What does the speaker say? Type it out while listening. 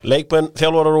Leikmenn,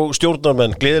 þjálfarar og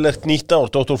stjórnarmenn, gleðilegt nýtt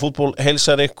ár. Dr. Fútból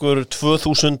heilsar ykkur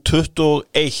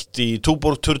 2021 í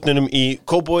Túborg-turninum í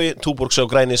Kópavogi. Túborg sá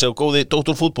græni, sá góði,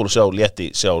 Dr. Fútból sá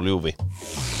létti, sá ljúfi.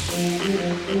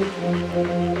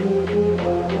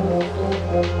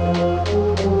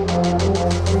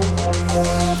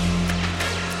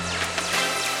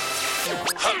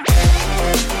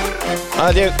 Það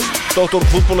er ég, Dr.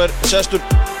 Fútból sestur.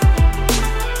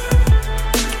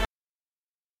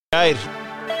 Gær.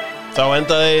 Þá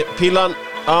endaði pílan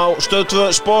á Stöð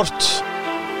 2 Sport.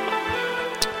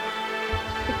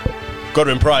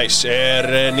 Gervin Price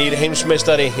nýr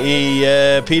heimsmeistari í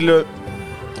pílu.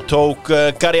 Tók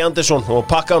Gary Anderson og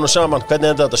pakkaði hann saman.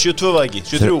 Hvernig endaði þetta? 7-2 var ekki?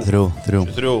 7-3?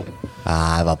 3.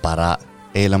 Það var bara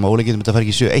eiginlega með ólíkindum þetta fær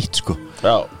ekki 7-1 sko.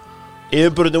 Já.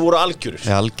 Yfirburðin voru algjörir.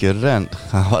 Já, algjörir, en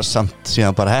það var samt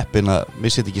síðan bara heppinn að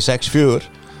missið ekki 6-4.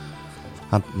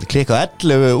 Hann klikkaði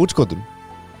 11 útskotum.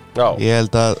 Já. Ég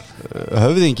held að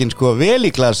höfðingin sko vel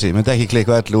í klasi myndi ekki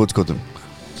klikka 11 útskotum.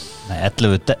 Nei,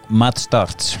 11 match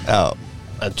starts. Já.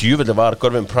 En djúvillig var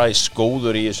Gervin Price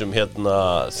góður í þessum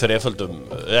þreföldum,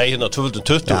 tvöföldum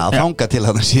 20. Já, þanga til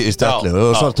hann síðustu 11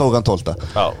 og svo tók hann 12.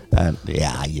 Já. En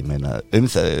já, ég meina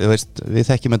það, þú veist, við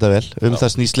þekkjum þetta vel.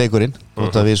 Það snýst leikurinn.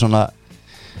 Út af við svona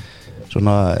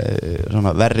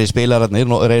verri spilararnir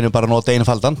reynum bara að nota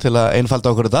einfaldan til að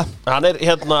einfalda okkur þetta. Hann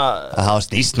það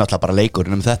snýst náttúrulega bara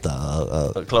leikurinn þetta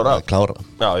að klára.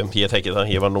 Já, ég þekki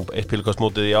það. Ég var nú eitt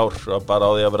pílukastmótið í ár bara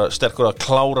á því að vera sterkur að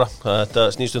klára. Þetta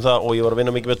snýst það og ég var að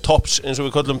vinna mikið með tops eins og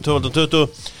við köllum 2020.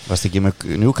 Varst ekki með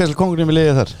Newcastle kongurinn við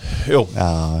liðið þar? Jú. Já.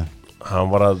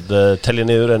 Hann var að telja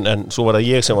niður en svo var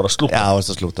það ég sem var að slúta. Já,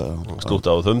 varst að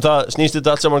slúta. Og það snýst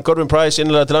þetta allt saman. Gervin Price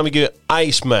innilega til hamingju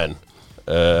Iceman.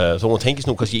 Þó hún tengist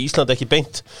nú kannski Ísland ekki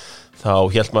beint, þá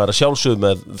hélt maður að sjálfsögðu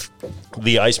með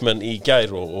The Iceman í gær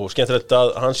og skemmtilegt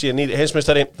að hann sé nýr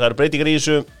heimsmeistari. Það eru breytingar í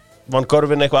þessu, vann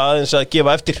Gervin eitthvað aðeins að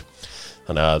gefa eftir,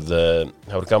 þannig að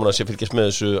það voru gaman að sé fylgjast með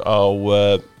þessu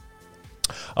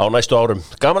á næstu árum.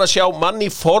 Gaman að sjá mann í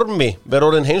formi vera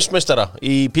orðin heimsmeistara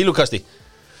í pílukasti.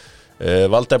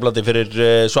 Valdeflandi fyrir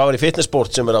Svavar í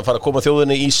fitnessport sem að fara að koma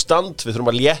þjóðinni í stand. Við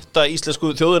þurfum að létta íslensku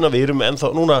þjóðina. Við erum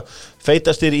ennþá núna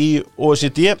feitastir í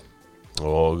OECD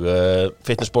og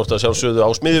fitnessport að sjálfsögðu á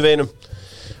smiðjuveginum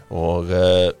og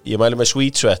ég mæli með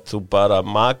Sweet Sweat. Þú bara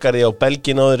makar þig á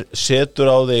belgin á þér, setur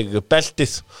á þig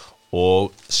beltið og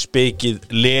spekið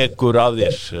legur af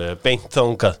þér beint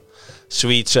þangað.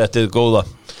 Sweet Sweatið góða.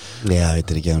 Já,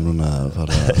 þetta ekki að núna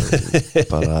fara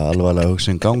bara alvarlega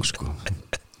hugsa gang sko.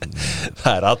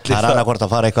 Það er annarkvort að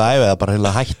fara eitthvað æfið, það er bara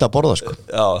að hætta að borða sko.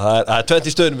 Já, það er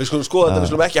 20 stöðum, við skulum skoða þetta, við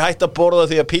skulum ekki hætta að borða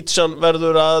því að pizzan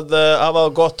verður að hafa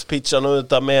það gott. Pizzan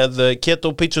auðvitað með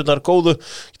keto pizzunar góðu,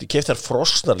 getur keypt þær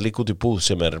frosnar líka út í búð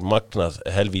sem er magnað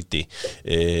helvíti.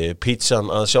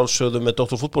 Pizzan að sjálfsögðu með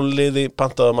Dr. Fútból liði,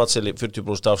 pantaða matseli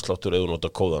 40% afsláttur eða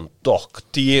nota kóðan DOC,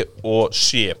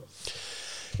 D-O-C.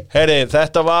 Herri,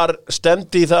 þetta var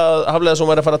stemdi í það haflega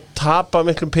sem væri að fara að tapa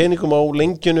miklum peningum á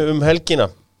lengjunu helgina.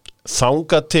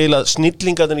 Þangað til að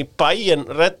snillingarnir í bæinn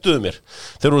redduðu mér.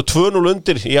 Þeir voru 2-0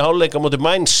 undir í hálfleik á móti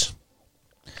Mainz.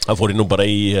 Það fór ég nú bara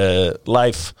í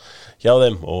live hjá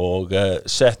þeim og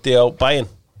setti á bæinn.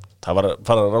 Það var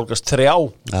farið að nálgast 3. Já,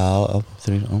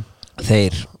 3.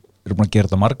 Þeir eru búin að gera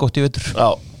þetta margótt í vetur. Já,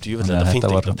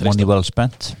 þetta var money well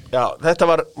spent. Já,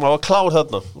 maður var klár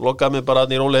þarna. Lokaði mig bara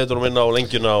í rólegheitunum inn á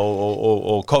lengjuna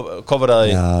og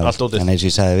coveraði allt ótið. En eins og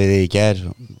ég sagði við þig í gær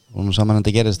og nú saman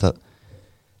þetta gerist að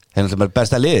það er náttúrulega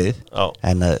besta liðið. Já.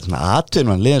 En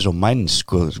atvinnan liðin svo Mainz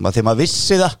sko, þegar maður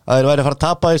vissi það að þeir væri að fara að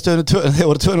tapa í stöðunum þegar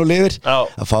voru 2-0 yfir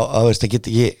að geta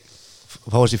ekki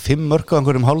fá þessi 5 mörk á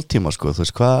einhverjum hálftíma sko. Þú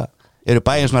veist hvað, eru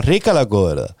bæinn svona hrikalega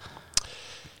góður eða?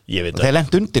 Ég veit það. Þeir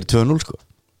lent undir 2-0 sko.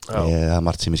 Það er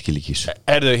margt sem ég skil ekki í þessu.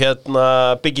 Erðu,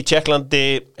 Biggie Tjekklandi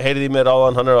heyrði í mér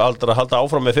áðan, hann að halda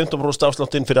áfram með 15%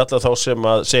 afsláttinn fyrir alla þá sem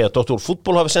að segja að Dr.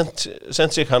 Fútból hafi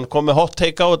sendt sig. Hann kom með hot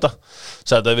take á þetta, sagði að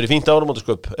það hefði verið fínt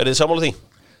áramótasköp. Þið sammála því?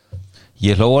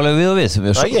 Ég hló alveg við og við.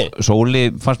 Sóli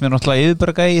fannst mér náttúrulega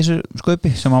yfirberga í þessu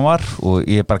sköpi sem hann var og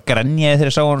ég bara grenjaði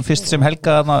þegar ég sá hann fyrst sem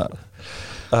Helga þarna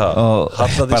og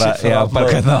bara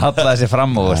hvernig það hallaði sig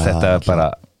fram og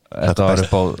þetta var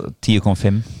upp á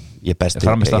 10,5. Ég besti,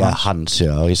 hans,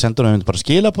 já, ég sendi hann bara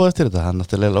skilabóð eftir þetta, hann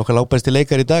náttúrulega okkar lágbæsti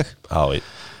leikar í dag. Já.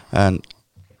 En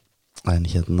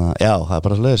já, það er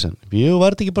bara slegðis en jú,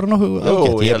 var þetta ekki bara nokkuð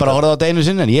ágætt? Ég bara horfði á þetta einu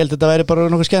sinni, en ég held þetta væri bara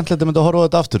nokkuð skemmtilegt að mynda að horfa á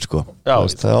þetta aftur, sko. Já.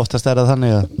 Það er oftast það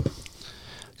þannig að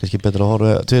kannski betra að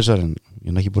horfa tvisvar en ég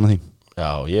er ekki búin að því.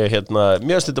 Já, ég, mér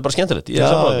finnst þetta bara skemmtilegt. Já,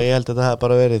 ég held að þetta hafa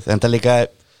bara verið, en það líka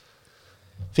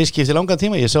fyrst skipti langan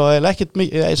tíma, ég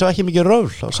sá ekki mikið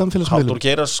röfl á samfélagsmiðlum. Halldór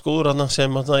Geiras skúður hann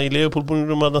sem hann í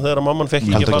Liverpool-búningnum hann þegar mamman fekk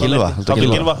ekki Halldór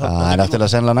Gylfa. Það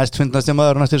náttúrulega sennilega næst fyndnasti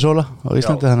maður næst í Sóla á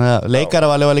Íslandi, þannig að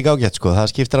leikaravalið var líka ágætt sko,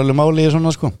 það skiptir alveg máli í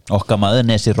svona sko. Okkar maður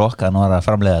Nesi Rokka nú að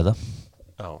framleiða þetta.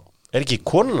 Já. Er ekki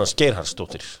konuna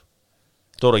Geirharðsdóttir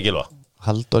Dóra Gylfa?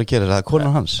 Halldór Geiras, það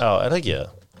konan hans. Já, er það ekki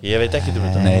það? Ég veit ekki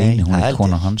þetta. Nei, hún er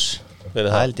konan hans.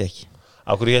 Það held ég ekki.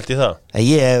 Á hverju held ég það?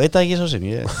 Ég veit það ekki svo sem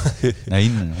Nei,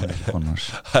 hún er ekki konan hans.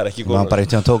 Það er ekki konan. Man bara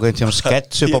einhvern tíma tók einhvern tíma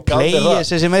sketch upp á Play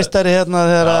þessi meistari hérna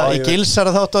þegar í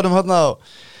Gilsara þáttunum hérna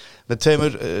með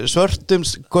tveimur svörtum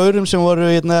gaurum sem voru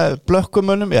hérna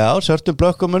blökkumönnum, svörtum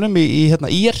blökkumönnum í hérna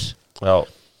IR. Já.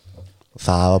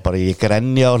 Það var bara í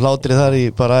grenja og hlátri þar í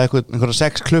bara einhverja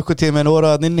 6 klukkutími en voru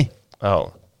að inni. Já.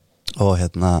 Og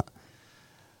hérna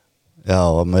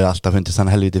og mér alltaf fundist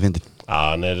hann helviti fyndin. Já,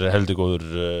 hann er heldur góður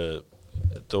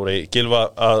Dóri Gylfa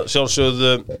að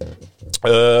sjálfsögðu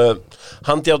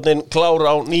handjárnin klár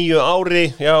á 9 ári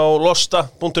hjá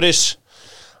losta.is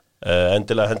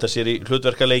endilega henda sér í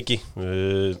hlutverkaleiki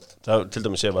það til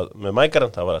dæmis ef að með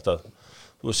mækaran það var þetta,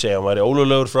 þú segja hann væri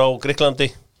ólöglegur frá Grikklandi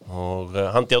og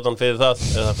handjárnan fyrir það,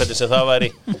 eða hvernig sem það væri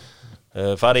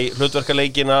fari í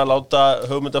hlutverkaleikina, láta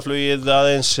hugmyndaflugið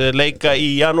aðeins leika í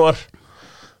janúar.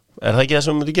 Er það ekki það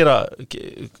sem myndi gera,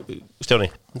 Stjáni?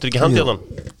 Myndir ekki handjárnan?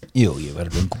 Jú, ég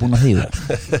verður lengur búin að því það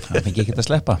fengi ekki að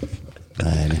sleppa.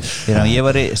 Nei. Þegar ég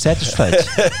var satisfied.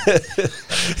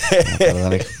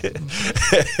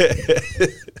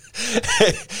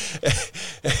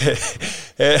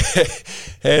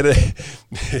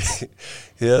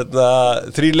 Hérna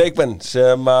 3 leikmenn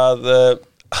sem að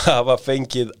hafa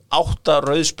fengið 8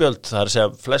 rauðspjöld, það er að segja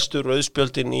flestu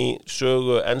rauðspjöldin í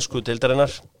sögu ensku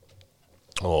deildarinnar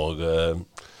og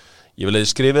ég vil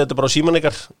skrifa þetta bara á síman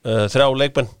ykkar 3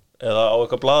 leikmenn eða á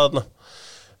eitthvað blaðarna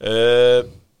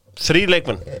 3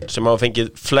 leikmenn sem hafa fengið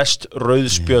flest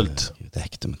rauðspjöld. Ég veit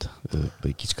ekkert þetta, bara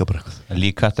ekki skapar eitthvað.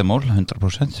 Lík kattamól,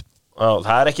 100%. Já,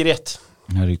 það er ekki rétt.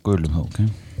 Það er í gulum þá, ok.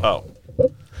 Já.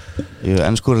 Ég er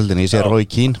ennskúröldinni, ég sé Roy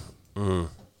Keane.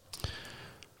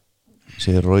 Ég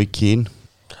sé Roy Keane.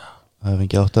 Það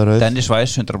fengið 8 rauð. Dennis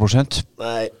Weiss, 100%.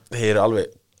 Nei, þeir eru alveg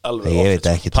ég veit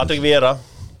ekki. Patrick Vieira,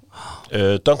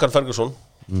 Duncan Ferguson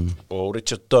og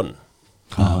Richard Dunn.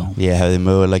 Ég hefði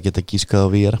mögulega getað gískað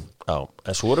á Vieira. Já,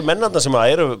 en svo eru mennarna sem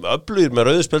eru öflugir með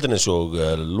rauðspjöldin eins og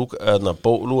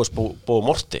Louis Bo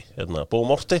Morti hann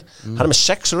er með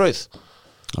 6 rauð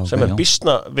sem er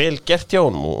býsna vel gert hjá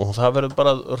honum og það verður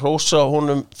bara að rósa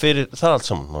honum fyrir það allt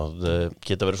saman og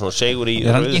geta verið svona segur í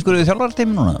Er hann ekki einhverju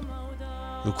þjálfarteimi núna?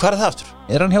 Jú, hvað er það aftur?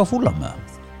 Er hann hjá Fulham með það?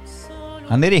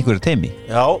 Hann er í einhverju teimi?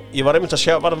 Já, ég var einmitt að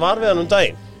sjá, var við hann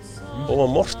daginn Bo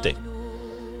Morti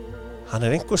hann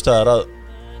er einhver staðar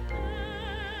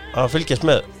að fylgjast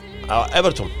með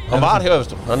Everton, hann var hjá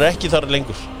Everton hann er ekki þar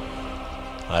lengur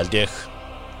það held ég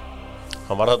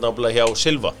hann var þarna náttúrulega hjá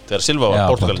Silva þegar Silva var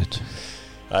Portugal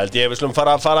það held ég við slum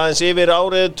fara aðeins yfir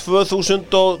árið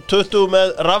 2020 með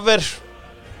Ravver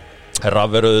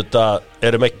auðvitað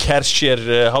eru með Kersher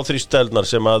háþrýstöldnar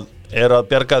sem að eru að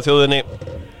bjarga þjóðinni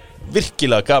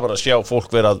virkilega gaman að sjá fólk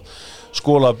vera að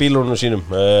skóla bílunum sínum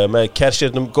með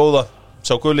Kershernum góða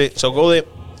sá góði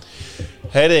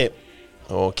heyri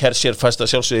og Kersher fæst að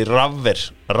sjálfsögðu í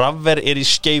Ravver er í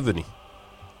Skeifunni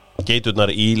geiturnar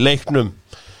í leiknum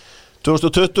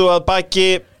 2020 að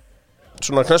baki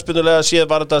svona knattspyrnulega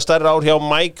séð var þetta stærra ár hjá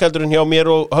Mike heldur en hjá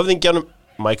mér og höfðingjanum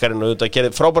Mækarinn auðvitað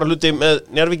gerði frábæra hluti með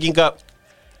Njarðvíkinga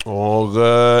og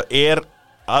er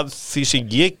að því sem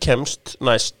ég kemst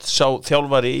næst sá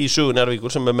þjálfari í sögu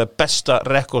Njarðvíkur sem er með besta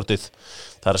rekordið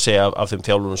það er að segja af þeim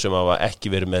þjálfurum sem hafa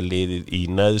ekki verið með liðið í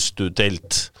neðstu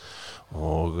deild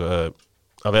og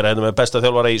að vera með besta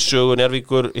þjálfara í sögu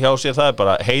Njarðvíkur hjá sér, það er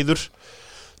bara heiður.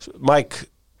 Mike,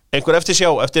 einhver eftir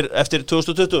sjá eftir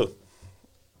 2020?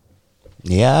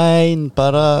 Já,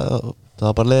 bara það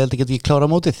var bara leiðilegt að geta ekki klára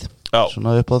mótið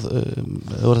svona upp á,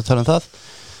 þau voru að tala það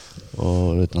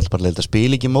og náttúrulega bara leiðilegt að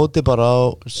spila ekki mótið bara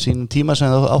á sínum tíma sem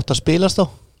það átt að spilast á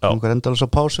einhver endalaus á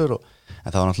pásur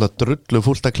en það var náttúrulega drullu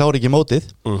fúlt að klára ekki mótið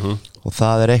og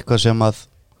það er eitthvað sem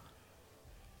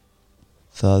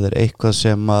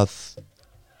að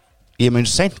ég mun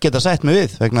seint geta sætt mig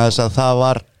við vegna þess að það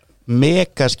var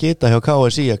mega skita hjá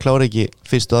KSI að klára ekki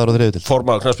fyrstu, aðra og þriðju til.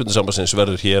 Formaður knattspyrnusambandsins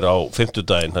verður hér á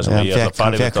 50-daginn þar sem ég ætla að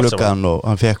fara yfir allt saman.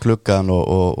 Hann fekk gluggan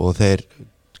og þeir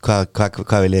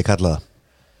hvað vil ég kalla það?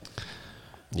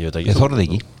 Ég veit ekki. Ég þorði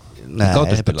ekki. Nei,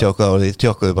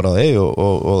 tjókuðu bara á því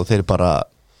og þeir bara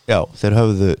þeir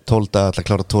höfðu 12 daga að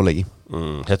klára 2 leiki.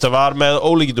 Þetta var með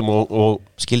ólíkindum og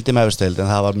skildi með efstild en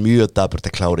það var mjög daburt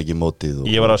að klára ekki mótið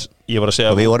ég var að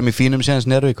segja og við vorum í fínum séns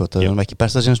Njarðvík og það vorum ekki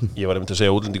besta sénsum ég var að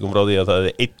segja útlendingum frá því að það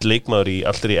er einn leikmaður í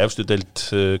allri efstu deild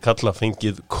kalla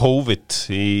fengið COVID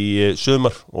í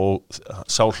sumar og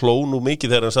sá hló nú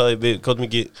mikið þegar hann sagði við gátum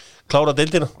ekki klára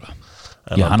deildina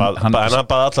en hann baði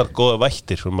allar góða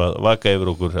vættir að vaka yfir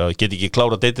okkur að geti ekki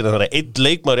klára deildina þannig að einn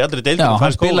leikmaður í allri deildina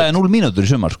hann spilaði 0 mínútur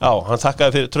í sumar Já, hann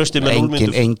þakkaði fyrir tröstið með 0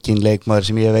 mínútur Engin leikmaður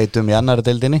sem ég veit í annari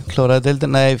deildinni kláraði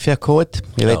deildina, fekk COVID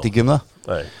ég veit ekki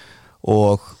það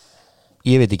og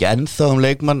ég veit ekki ennþá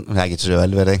leikmann það getur svo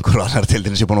vel verið einhver annar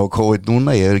deildinni sem búin á COVID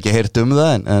núna, ég hef ekki heyrt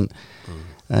það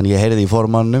en ég heyrði í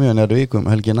formannum í Njarðvík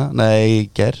helgina,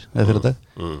 ger fyrir dag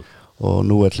og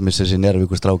nú missir sér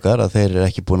Njarðvíkur strákar að þeir eru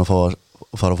ekki búin að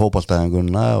fara á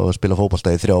fótboltaæfinguna og spila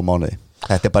fótbolta í 3 mánuði.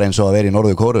 Þetta er bara eins og að vera í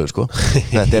Norður Kóreu sko.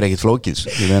 Þetta er ekkit flókið.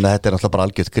 Ég meina þetta er náttúrulega bara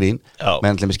algjört grín.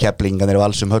 Meðan til dæmis Keflingarnir og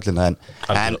alls höllina en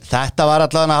þetta var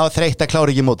allavega að hafa þreytt að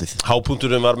klára ekki mótið.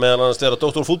 Hápunkturinn var meðan annars þegar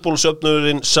Dr.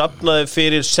 Fútbolsöfnurinn safnaði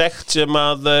fyrir sekt sem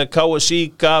að KSÍ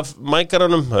gaf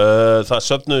mækaranum. Það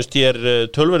söfnuðust hér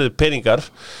tölverðir peningar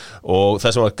og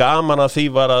það sem var gaman að því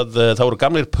var að það voru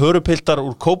gamlir pörupiltar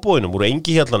úr Kópavoginum, úr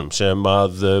Engihjallanum sem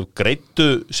að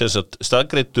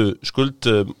staðgreiddu skuld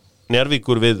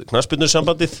Njarðvíkur við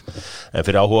knattspyrnusambandið en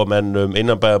fyrir áhuga menn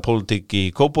innanbæjarpólitík í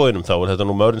Kópavoginum þá var þetta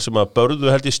nú mörinn sem að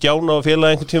börðu held í Stjána og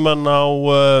félag einhvern tímann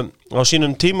á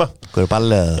sínum tíma. Hvað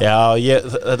ballið? Já,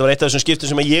 þetta var eitt af þessum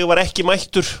skiptum sem ég var ekki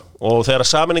mættur og þegar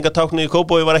sameiningatáknið í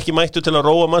Kópavogi var ekki mættur til að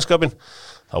róa mannskapinn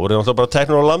þá voru náttúrulega bara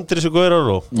teknur á landir þessu gaurar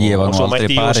og svo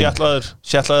mætti ég og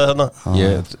sjallaði þarna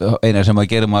Einar sem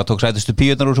að gerum að tók sætustu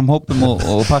píurnar úr sem hópum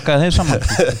og pakkaði þeim saman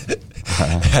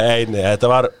Nei,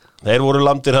 þetta var þeir voru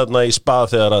landir þarna í Spa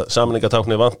þegar að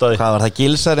sameiningatáknið vantaði Hvað var það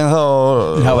gilsarinn þá?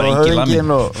 Það var engin lammi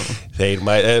Þeir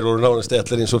voru nánast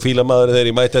allir eins og fílamaður þegar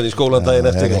ég mætti þetta í skólandaginn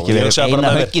eftir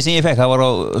Eina höggi sem ég fekk, það var á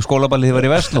skólaballið þegar ég var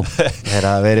í Vestló Það er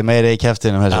að veri meiri í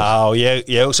kjaftinum Já,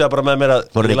 ég hugsaði bara með mér að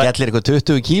Voru ekki allir eitthvað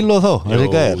 20 kíló þá?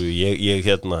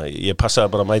 Ég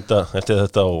passaði bara að mæta eftir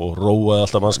þetta og róaði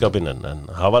alltaf mannskapinn en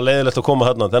það var leiðilegt að koma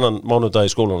þarna þennan mánudag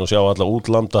í skólan og sjá alla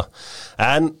útlanda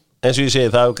en eins og ég segi,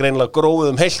 það hefur greinilega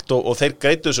gróið heilt og þeir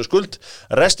greiddu þessu skuld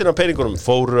restina af peningunum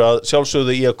fóru að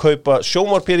sjálfsögðu í að kaupa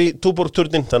sjónvarpér í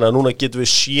Túborgturnin þannig að núna getum við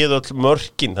séð öll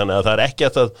mörkin þannig að það er ekki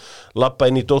að labba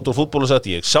inn í Dr. Fútból og sagt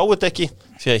ég sá þetta ekki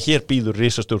því að hér býður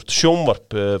risastort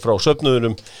sjónvarp frá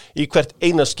söfnuðunum í hvert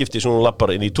einaskipti sem hún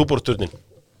labbar inn í Túborgturnin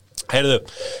Heyrðu,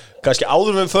 kannski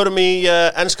áður við förum í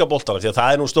enska boltana því að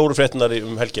það er nú stóru fréttinar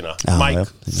helgina Mike,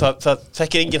 það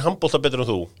þekkir engin handbolta betur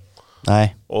en þú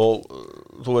Nei. Og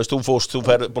þú veist, þú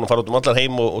búin að fara út allan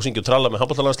heim og syngja og tralla með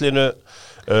handboltalandsliðinu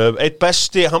eitt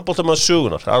besti handboltamaður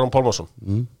sögunar Aron Pálmarsson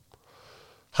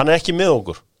hann er ekki með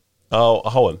okkur á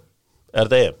HM er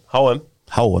þetta EM?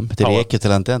 HM, þetta er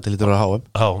Egyptalandi en þetta lítur að HM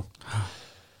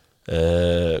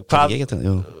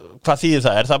Hvað þýðir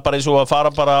það? Er það bara eins og að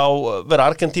fara bara á vera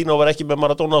Argentína og vera ekki með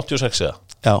Maradona 86 eða?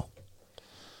 Já,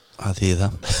 það þýðir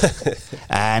það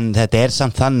en þetta er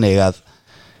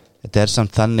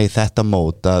samt þannig þetta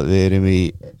mót að við erum í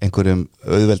einhverjum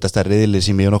auðveldasta riðli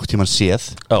sem ég nokkuð tímann séð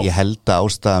ég held að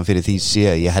ástæðan fyrir því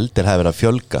ég held að það hefur verið að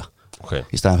fjölga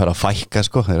í staðan fyrir að fækka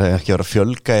sko, það er ekki verið að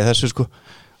fjölga í þessu sko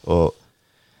og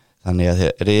þannig að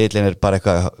riðlin er bara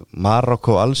eitthvað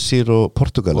Marokko, Alsír og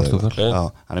Portugal. Já,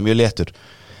 hann er mjög léttur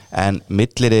en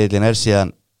milliriðlin er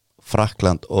síðan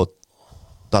Frakkland og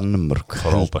Danmörk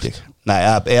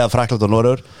eða Frakkland og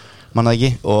Noregur manna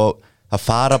ekki og það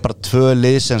fara bara 2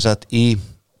 lið sem sagt í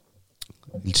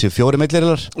 4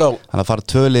 milliriðlar þannig að fara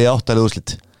 2 lið í 8 lið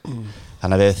úrslit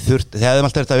þannig að þið hefðum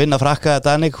alltaf verið að vinna Frakka eða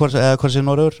Danik eða hvort sem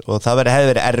Noregur og það hefði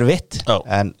verið erfitt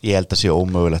en ég held að sé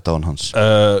ómögulegt á hans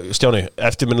Stjáni,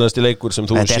 eftirminnilegasti leikur sem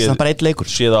þú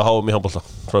séð að háum í handbolta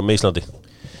frá Íslandi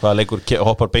hvaða leikur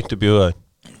hoppar beint upp í hugaði?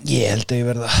 Ég held að ég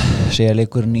verða að segja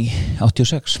leikurinn í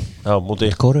 86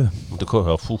 múti Kóru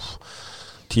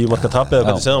 10 marka tapið eða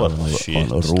hvernig sem það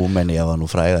var og Rúmenía var nú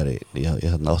frægari í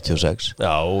 86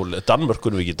 Já,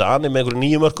 Danmörkunum ekki Dani með einhverju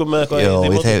 9 mörkum með eitthvað Já,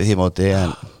 í því móti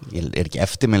en ég er ekki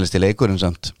eftirminnilegasti leikurinn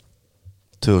samt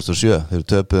 2007 þegar við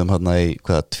töpuðum hérna í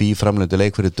hvaða 2 framlöndu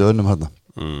leik fyrir Dönum hérna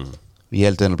Ég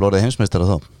held að henni blóðið heimsmeistara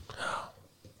þá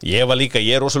Ég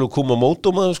er rosalega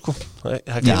Kumamoto maður sko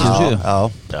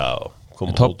Já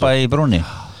Toppa í brúnni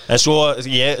En svo,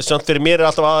 samt fyrir mér er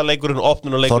alltaf aðaleikurinn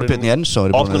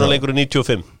opnunarleikurinn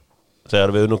 95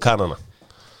 þegar við unnum Kanana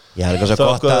Já, það er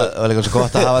eitthvað svo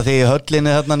gott að hafa því í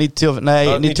höllinni þarna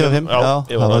 95 Já,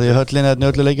 það var því í höllinni þarna í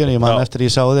öllu leikjunni Ég man eftir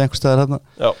ég sá því einhvers staðar þarna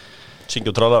Já,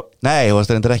 syngja og tralla Nei, ég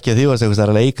varst reyndar ekki að því, varst einhvers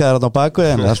staðar að leika þarna á bakvið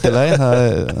en allt í lagi, það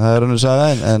er önnur saga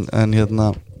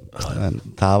en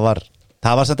það var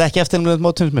Það var samt ekki eftirminnilegum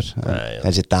mót finnst mér.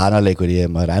 Þessi Danaleikur,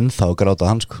 maður ennþá að gráta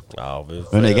hann sko.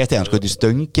 Munið ekki eftir hann, sko, í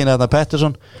stöngina þarna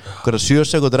Pettersson, 7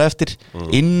 sekúndur eftir,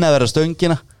 inn að vera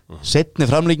stöngina, seinni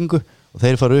framlíkingu og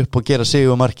þeir fara upp og gera sig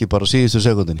og marki bara á síðustu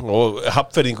sekúndinni. Og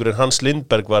hafnverðingurinn Hans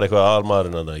Lindberg var eitthvað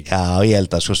aðalmaðurinn að það ekki. Já, ég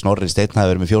held að sko Snorri Steinn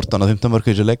hafi verið með 14 og 15 mörk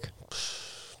í þessu leik.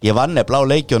 Ég vann blá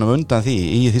leikjónum undan því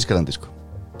í Þýskalandi sko.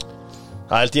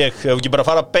 Það held ég, ef ekki bara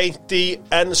fara beint í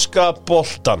enska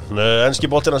boltan. Enski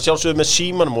boltan að sjálfsögðu með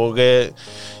símanum og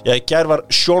í gær var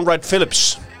Sean Wright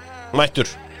Phillips mættur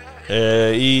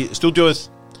í stúdíóið.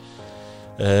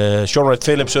 Sean Wright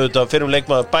Phillips auðvitað fyrir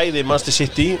leikmaður bæði Manchester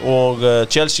City og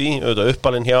Chelsea, auðvitað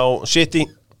uppalinn hjá City.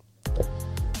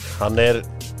 Hann er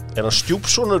hann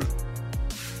stjúpsonur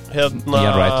hérna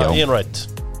Ian Wright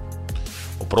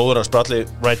og bróður hans Bradley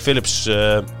Wright Phillips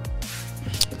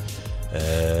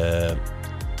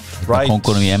Wright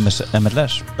kongunum í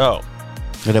MLS. Já.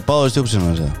 Er það báður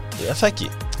stjúpsonur að segja? Já, það ekki.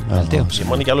 Ég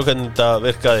man ekki alveg hvernig þetta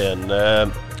virkaði en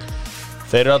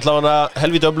þeir eru allavega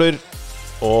helvíti öflugir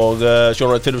og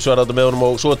Sean Wright Phillips var þetta með honum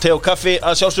og svo Theo Kaffi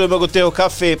að sjálfsögum okkur Theo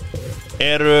Kaffi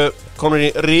eru komin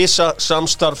í risa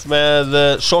samstarf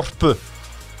með Sorpu.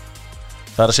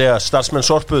 Það að segja starfsmenn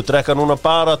Sorpu drekka núna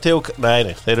bara Theo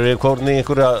Nei, þeir eru komin í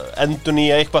einhverja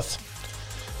endurnýja eitthvað.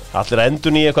 Allir að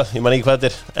endurnýja eitthvað, ég man ekki hvað þetta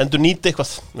er, endurnýta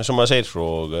eitthvað, eins og maður segir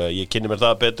og ég kynni mér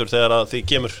það betur þegar að því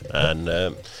kemur en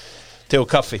Theo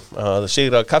Kaffi að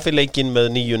sigra kaffileikin með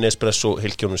 9 Nespresso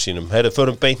hilkjónum sínum. Herðu,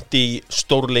 förum beint í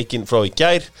stórleikin frá í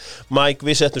gær. Mike,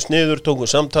 við settumst niður,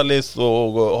 tókum samtalið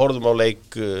og horfðum á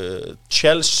leik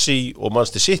Chelsea og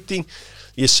Manchester City.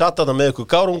 Ég satt þarna með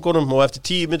ykkur gárungunum og eftir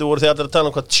 10 mínútur voru þið allir að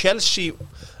tala hvað Chelsea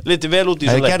liti vel út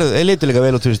í þessum leik. Þeir litu líka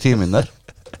vel út í þessu 10 mínútur.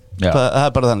 Það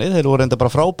er bara þannig, þeir voru enda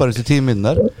bara frábæri til 10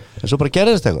 mínútur en svo bara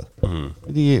gerðist eitthvað.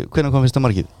 Veit ekki hvernig kom fyrsta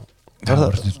markið? Það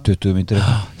 20 mínútur.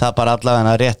 Það bara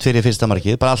allavega rétt fyrir fyrsta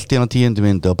markið, bara allt í hann á 10.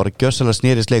 mínútu og bara gjössalega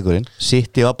snýrist leikurinn.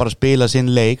 City var bara að spila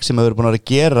sinn leik sem hefur búin að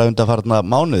gera undanfarna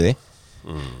mánuði.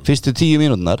 Fyrstu 10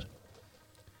 mínúturnar.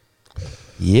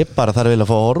 Ég bara þarf vel að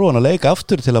fá að horfa hann að leika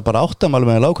aftur til að bara áttamála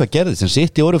með að lága hvað gerðist sem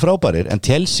City voru frábærir en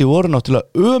Chelsea voru náttúrulega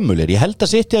ömulir. Ég held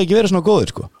að City hafi ekki verið svona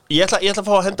góður sko. Ég ætla að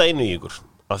fá að henda einu í ykkur.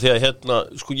 Af því að hérna,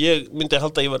 sko ég myndi að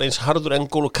halda að ég var eins harður en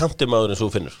gólu kantimaður eins og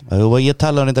þú finnur. Ég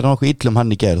talaði hann eitthvað nokkuð illum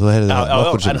hann í gær, þú heyrði það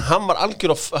nokkur sem. En hann var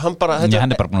algjör og hann bara hann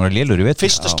er bara búin að vera lélur í vetur.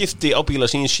 Fyrsta skipti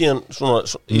ábyggilega sem ég síðan svona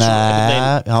Nei,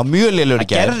 hann var mjög lélur í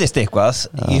gær. Það gerðist eitthvað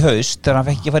í haust þegar hann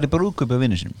fekk ekki að fara í brúðkaup með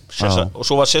vinnu sinum. Og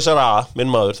svo var Cesar A,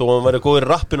 minn maður, þó hann væri góður í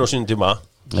rappinu á sínum tíma.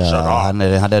 Hann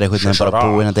er eitthvað með bara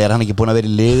búinn, hann er ekki búin að vera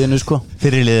í liðinu sko.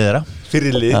 Fyrir liðið þeirra.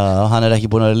 Fyrir lið. Hann er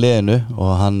ekki búin að vera í liðinu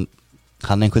og hann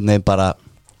einhvern veginn bara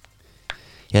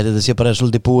ég held að þetta sé bara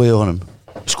svolítið búið í honum.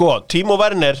 Sko, Timo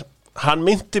Werner, hann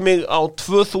myndi mig á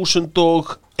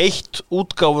 2001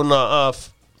 útgáfuna af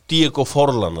Diego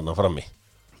Forlanana frammi.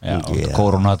 Já,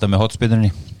 korona þetta með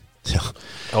hotspinninni. Já.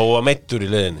 Og að meittur í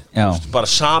leiðinni.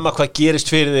 Bara sama hvað gerist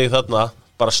fyrir þig þarna,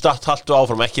 bara statt haltu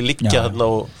áfram, ekki liggja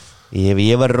þarna og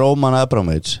Ég var Roman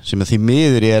Abramovich sem því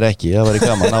miður ég ekki, það var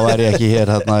gaman þá var ég ekki hér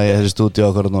hérna í þessi stúdíu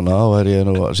okkur núna, þá var ég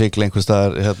nú að sigla einhvers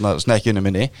staðar hérna snekkjunni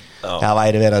minni það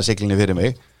væri verið að siglinni fyrir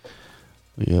mig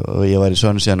og ég var í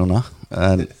Sönnsja núna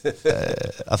en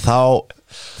þá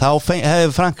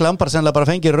hefði Frank Lampard sennilega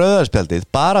bara fengið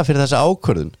rauðarspjaldið bara fyrir þessa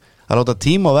ákvörðun að láta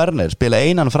Timo Werner spila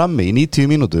einan frammi í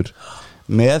 90 mínútur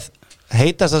með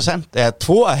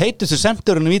tvo heitustu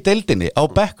senturunum í deildinni á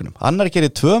bekknum annar gerði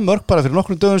 2 mörk bara fyrir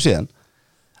nokkrum dögum síðan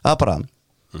Abraham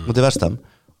mútið Vestam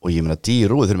og ég meina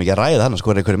Díru þurfum ekki að ræða hann að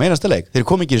skora einhverjum einasta leik þeir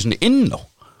kom ekki svona inn á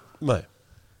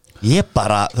ég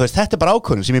bara, þú veist, þetta er bara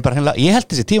ákvörðin sem ég held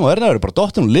þessi Timo Werner eru bara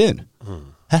dottinn úr liðinu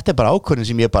þetta er bara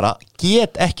ákvörðin sem ég bara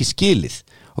get ekki skilið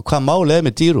og hvað málið er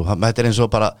með Díru þetta er eins og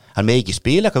bara, hann með ekki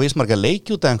spila eitthvað vissmarga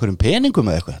leiki út af einhverjum peningum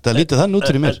eða eitthvað það lítið þann út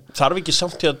fyrir mér þarf ekki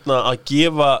samt hérna að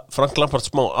gefa Frank Lampard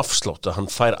smá afslátt að hann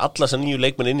fær alla þessar nýju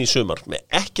leikmenn inn í sumar með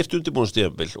ekkert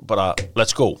undirbúinnstíðabil og bara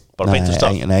let's go, bara beint af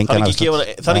stað þarf ekki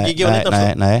að gefa neitt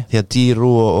afslátt nei, því að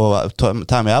Díru og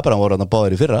Tammy Abraham voru hann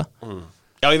báðir í fyrra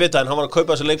já, ég veit það, en hann var að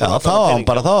kaupa þessu leikmenn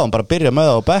þá hann bara byrja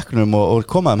með það á bekknum og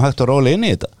koma þeim hægt og róli inn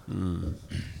í þetta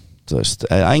þú veist,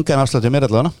 engan afslátt hjá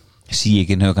mér allavega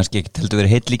Síkin hefur kannski ekkert heldur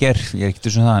verið heill í ger ég er ekkert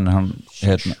þessum það en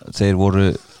þeir voru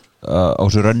á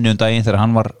þessu rönni daginn þegar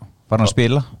hann var að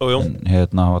spila en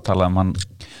hann var að tala hann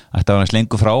ætti að vera eins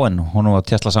lengur frá en hún var að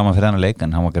tjastla saman fyrir þennan leik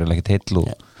en hann var gerðilega ekkert heill og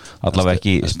allavega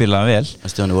ekki spilaði vel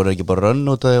Stjáni voru ekki bara rönn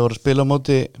út að þeir voru að spila á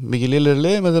móti mikið lýlir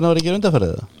lið með þeir náður ekki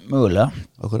undanferðið mögulega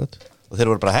Akkurat. Og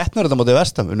þeir voru bara hettnur þetta móti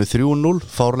Vestam unnu 3-0,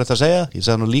 fárlegt að segja ég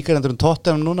sagði nú líka endur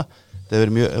Tottenham núna það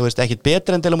verður mjög, þú veist, ekkit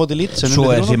betra en til á móti lít Svo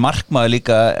er því markmaður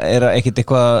líka ekkit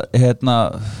eitthvað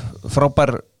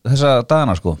frábær þessa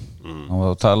dagana sko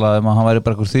og talaði að hann væri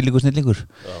bara einhver þvílíkur snillingur.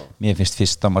 Mér finnst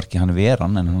fyrsta marki hann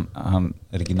veran en hann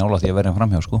ekki nála því að verja hann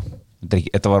framhjá sko.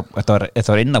 Þetta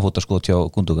var innafóta sko hjá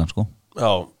Gundogan sko.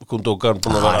 Já, Gundogan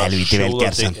búin að vera helviti vel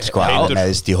gerðsamt sko,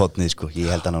 neðst í hotnið sko. Ég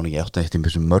held að hann ekki átt eftir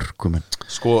mjög mörgum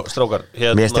sko, strákar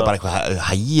mér finnst þetta bara eitthvað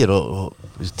hægir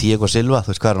og Diego Silva,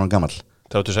 þú veist hvað hann gamall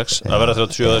 36, að vera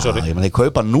 37 þessu ári ég menn þeir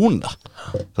kaupa núna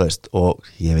þú veist, og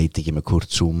ég veit ekki með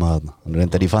Kurt Zuma hann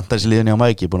reyndar í fantasy-liðinni á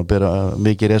Mike búin að bera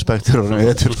mikið respektur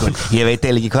sko. Ég veit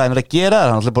eiginlega ekki hvað hann er að gera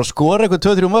hann ætla bara að skora eitthvað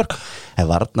 2-3 mörg en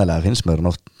varnarlega finnst mér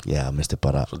hann oft minnst ég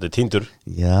bara svolítið týndur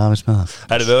minnst mér það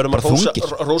Herri, við verðum að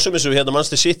rósum þessu hérna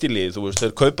Manchester City-lið þú veist,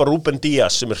 þeir kaupa Ruben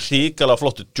Dias sem hrikalega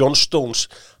flottur John Stones,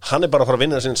 hann bara að fara að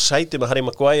vinna sin sæti með Harry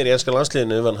Maguire í enska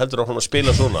landsliðinu ef hann heldur að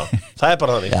spila svona það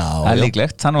bara þannig það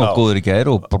líklegt, hann var góður í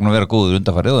gær og búin að vera góður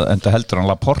undanfarið en það heldur hann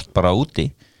Laporte bara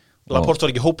úti Laporte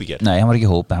var ekki hóp í gær Nei, hann var ekki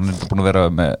hóp, hann er búin að vera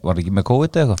var ekki með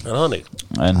COVID eða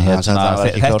eitthvað en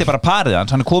þetta bara parið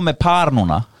hans hann komið par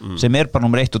núna sem bara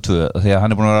nummer 1 og 2 því að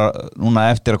hann búin að vera núna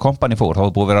eftir að kompani fór þá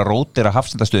búin að vera að rótira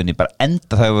hafsendastöðinni bara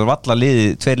enda þegar við valla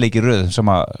liðið 2 leiki röð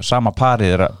sem að sama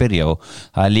parið að byrja og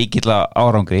það líkill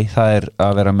árangri það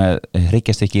að vera með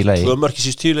hryggjarstykki í lagi 2 mörk í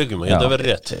síðust 10 leikjum, ég held að vera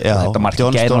rétt þetta marki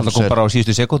gæri alltaf kom bara á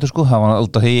síðustu sekúndu sko það var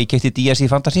út af því ég keypti Díaz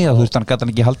í fantasy þú veist hann gæti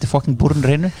hann ekki haldið fucking búrun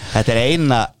reynu þetta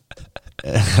eina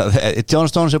John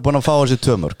Stones búin að fá þessi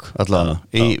 2 mörk allavega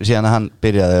síðan að hann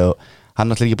byrjaði og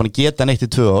hann ætla ekki búin að geta neitt í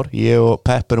 2 ár ég og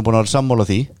Pep erum búin að vera sammála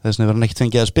því þess vegna verður hann ekkert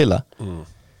fengið að spila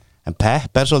en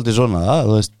Pep svolítið svona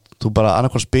þú veist, þú bara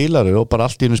annarkvæm spilar og bara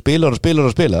allt í hennu spilar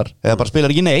eða bara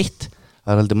spilar ekki neitt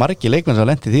það heldur margir leikmenn sem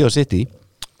lendi því og City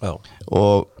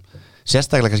og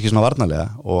sérstaklega kannski svona varnarlega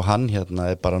og hann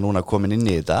bara núna komin inn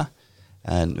í þetta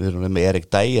en við erum með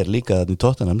Erik Dyer líka þarna í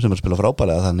Tottenham sem spila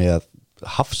frábærlega þannig að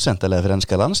hafsendalega fyrir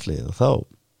enska landslið og þá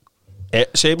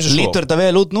lítur þetta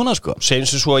vel út núna sko segjum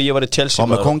sem svo að ég var í Chelsea og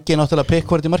með kongi náttúrulega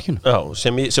Pickford í markinu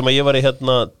sem að ég var í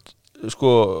sko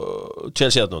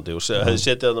Chelsea aðnándi og hefði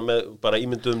setið þarna með bara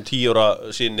ímyndum 10 ára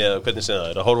síðan eða hvernig sem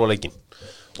það að horfa á leikin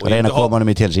og reyna að koma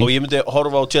honum í Chelsea og ég myndi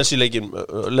horfa á Chelsea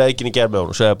leikin í gær með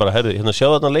honum og segja bara herri, sjá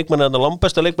þarna leikmann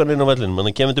langbesta leikmann inn á vellinum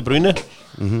hann kemur til Bruyne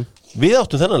við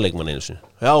áttum þennan leikmann einu sinni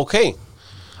já ok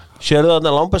sérðu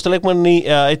þarna langbesta leikmann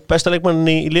eitt besta leikmann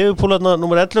í Liverpool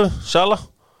nummer 11 Salah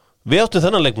við áttum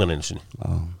þennan leikmann einu sinni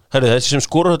herri, þessi sem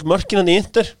skorar öll mörkin hann í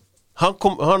Inter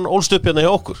hann ólst upp hérna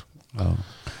hjá okkur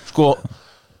sko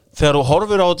þegar þú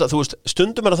horfir á þetta þú veist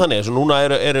stundum það þannig núna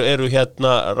eru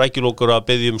hérna rækjulókur að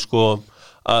biðja sko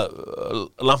að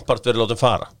Lampard verið látum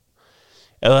fara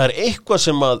ef það eitthvað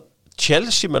sem að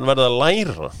Chelsea menn verða að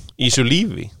læra í þessu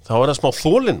lífi þá það smá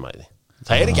þolinmæði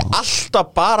það ekki alltaf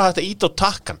bara hægt að íta á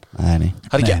takkan nei.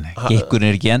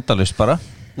 Gekkurinn ekki endalaust bara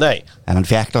nei en hann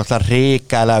fekk náttúrulega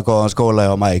hrikalega góðan skóla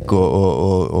á Mike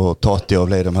og Totti og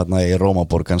fleirum hérna í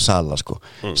Rómaborgan Sala sko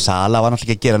Sala var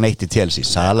náttúrulega ekki að gera neitt í Chelsea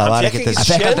Sala var ekki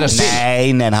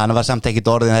nei, hann var samt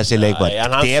ekkit orðin þessi leikvar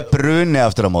De Bruyne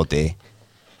aftur á móti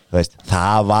veist,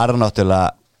 það var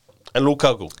náttúrulega en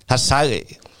Lukaku það sagði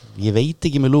ég veit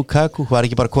ekki með Lukaku var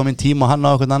ekki bara komin tíma og hann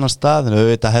á einhvern annan stað en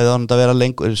auðvitað hefði hann að vera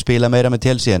lengur spila meira með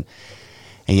Chelsea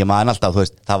en ég man alltaf þú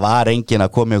veist það var engin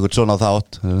að koma ykkur svona á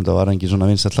þátt það var engin svona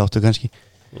vinsæll þáttu kannski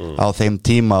á þeim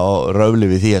tíma og rauli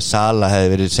við því að Sala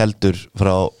hefði verið seldur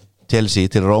frá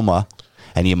Chelsea til Róma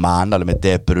en ég man alveg með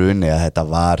De Bruyne að þetta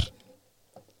var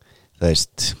þú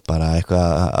veist bara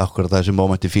eitthvað akkurat þessu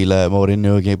momenti fíla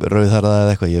Mourinho og rauðharða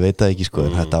eða eitthvað ég veit það ekki sko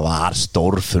en þetta var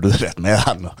stórfurðurétt með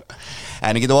hann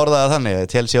en ég getur orðað að þannig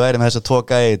Chelsea væri með þessa 2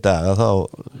 gæi í dag þá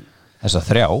þessa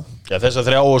 3 þessa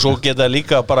 3 og svo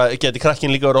geti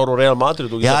krakkin líka verið á Real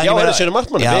Madrid og geta sér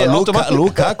markmanni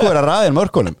Lukaku er að ræða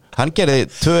mörkunum hann gerði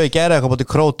 2 í gæri eitthvað móti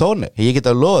Crotone ég get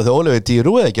að loða þegar Oliver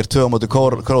Giroud gerði 2 móti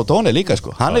Crotone líka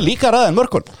sko hann er líka að ræða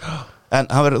mörkunum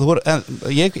en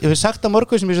ég hef sagt að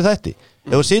mörku sem ég sé þetta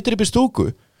ef þú situr upp í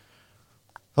stúku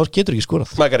þá getur ekki skorað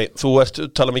Magari, þú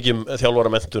tala mikið þjálfara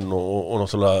mentun og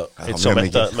náttúrulega eitt sem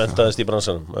mentaðist í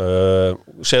bransanum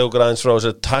segðu græðins frá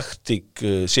þessari taktík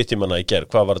Citymanna í gerð,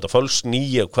 hvað var þetta fölsk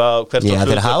nýja, hvert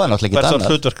var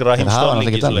hlutverk Raheem Sterling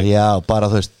í þessu leik já,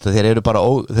 bara þú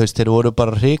veist, þeir voru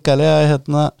bara hrikalega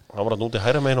hérna hann var að núti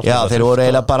hæra megin já, þeir voru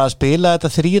eiginlega bara að spila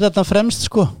þetta 3 fremst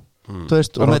sko þú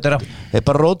veist, þeir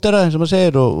bara rótera eins og maður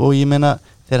segir og ég meina,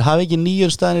 þeir hafi ekki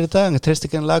 9 staðinir í dag, treyst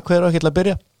ekki en lag hver og ekki að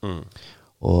byrja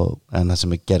en það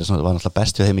sem ég gerði var náttúrulega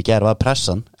best við þeim ég gerði var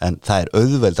pressan en það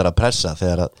auðveldar að pressa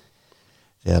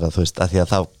þegar þú veist að því að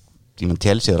þá ég menn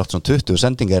Chelsea oft svona 20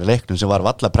 sendingar í leiknum sem var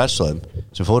valla pressa á þeim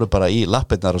sem fóru bara í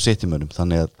lappirnar á Citymönnum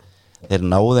þannig að þeir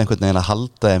náðu einhvern veginn að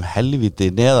halda þeim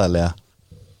helviti neðarlega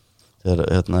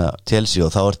þegar Chelsea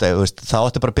og þá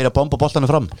ertu bara að byrja að bomba boltanum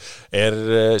fram.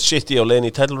 City á leiðin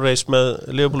í title race með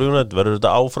Liverpool United, verður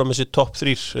þetta áfram þessi top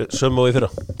 3 sömu og í fyrra?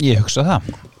 Ég hugsa það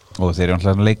og þeir eru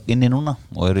alltaf leik inni núna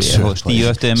og eru stíu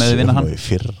eftir með að vinna hann.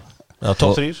 Já,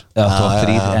 top 3? Já, top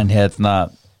 3, en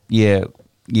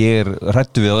ég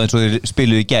hrættu við það eins og þeir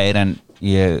spiluðu í gær, en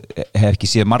ég hef ekki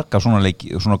séð marga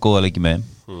svona góða leiki með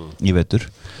í vetur,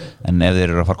 en ef þeir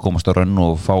eru að fara að komast á rönn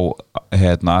og fá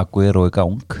Aguero í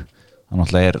gang,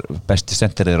 þannig að besti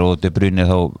senterið og De Bruyne,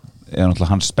 þá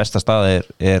náttúrulega hans besta stað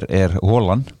er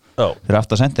Haaland fyrir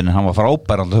aftan senterin, hann var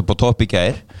frábær upp á topp í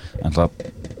gær, en það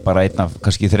bara einn af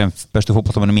kannski þeirra bestu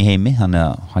fótboltamönnum í heimi, þannig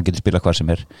að hann getur spilað hvað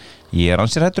sem er. Ég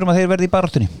ansið hrættur að þeir verði í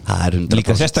baráttunni.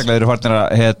 Líka sérstaklega eru farnir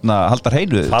að halda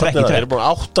hreinu trekk í trekk. Þeir eru búin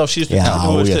 8 á síðustu. Já,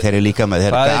 þeir eru líka með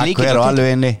Aguero alveg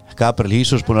inni, Gabriel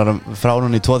Jesus búin að frá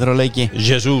núna í 2-3 leiki.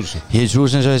 Jesus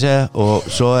eins og ég segja, og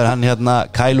svo hann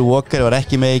Kyle Walker var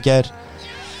ekki með í gær,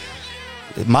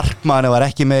 Markmann var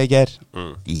ekki með í gær.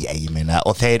 Ég meina,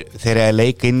 og þeir eru að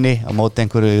leika inni á móti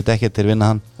einhverju, ég veit ekki að þeir vinna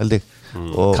hann, held ég.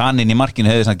 Kaninn í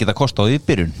markinu hefði geta kosta á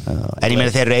yfirbyrjun, en ég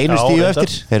meina þeir eru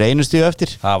einu stíu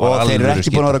eftir og þeir eru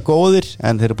ekki búin að vera góðir,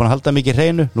 en þeir eru búin að halda mikið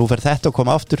hreinu. Nú fer þetta að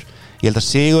koma aftur. Ég held að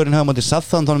sigurinn hefði mótið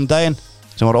Southampton daginn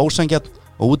sem var ósanngjarn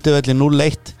og útivelli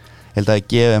 0-1, ég held að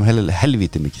það gefi þeim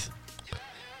helvíti mikið.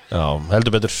 Já,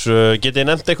 heldur betur. Getið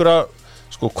nefnt einhverja,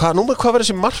 sko, hvað verður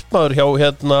þessi markmaður hjá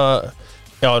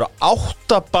já, það eru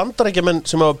 8 bandarækjamenn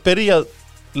sem hafa byrjað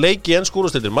leiki en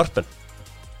skúrastildir, markmenn.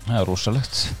 Það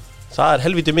rosalegt. Það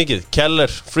helviti mikið. Keller,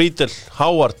 Friedel,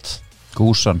 Howard,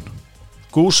 Gúsan,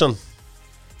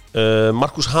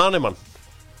 Markus Hahnemann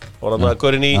og hann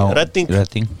gaurinn í Redding.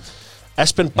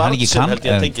 Espen Bartsen held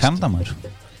ég að tengist. Kanadamaður.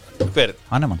 Hver?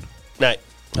 Hahnemann. Nei,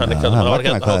 hann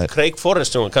var Craig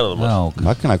Forrest sem hann Kanadamaður.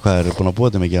 Magna hvað eru búin að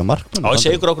búa þetta mikið að markmenn. Já, ég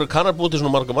segi ykkur okkur Kanar búið til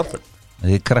svona marga markmenn.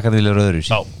 Þið krakkar vilja röður í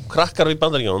sín. Já, krakkar við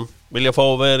bandaríkjunum vilja fá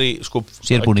að vera í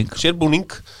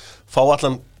sérbúning, fá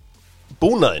allan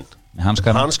búnaðinn,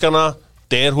 hanskana,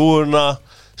 derhúuna,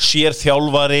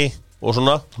 sérþjálfari og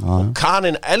svona. Og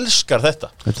Kaninn elskar þetta.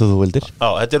 Þetta þú vildir. Já,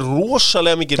 þetta er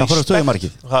rosalega mikið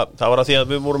respekt. Það var að því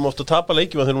að við vorum ofta að tapa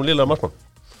leikjum þegar við liðlega markmann.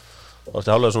 Og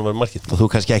þú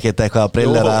kannski ekki eitthvað að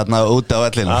brillera þarna út á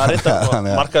vellinu.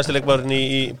 Markaðasti leikmaðurinn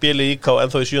í BLI IK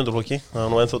ennþá í 7. flokki, það er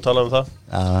nú ennþá talað um það.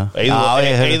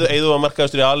 Eiðu var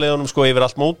markaðastur í A-liðunum sko yfir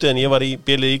allt móti, en ég var í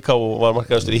BLI IK og var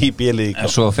markaðastur í BLI IK.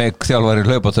 En svo fekk þjálfari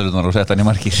hlaupatölunar og sett hann í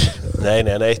markir. Nei,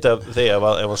 en eitt af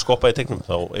þegar ef hann skoppaði í teiknum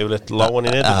þá yfirleitt lá hann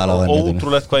í netinu.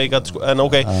 Ótrúlegt hvað ég gæti sko, en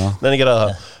ok, nenni ekki ræða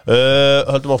það.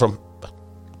 Höldum áfram.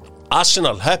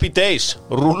 Arsenal, happy days,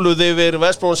 rúluði yfir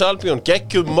West Bromwich Albion,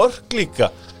 geggjuð mörk líka.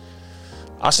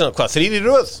 Arsenal, hvað, 3 í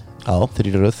röð? Já, 3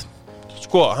 í röð.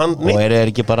 Sko, hann... Og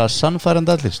ekki bara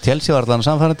sannfærandi allir? Chelsea var allan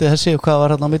sannfærandi þessi og hvað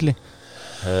var hann á milli?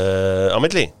 Á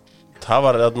milli? Það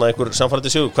var hann einhver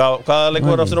sannfærandi sigur. Hvaða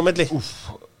leikur var aftur á milli?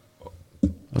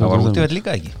 Það var útiveld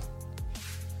líka ekki?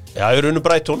 Já, ég er unnu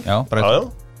Brighton. Já,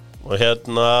 Brighton. Og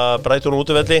Brighton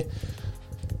útivelli.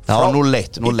 Það var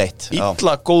 0-1.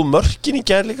 Illa góð mörkin í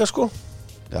gær líka sko.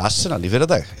 Arsenal í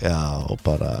fyrradag. Já, og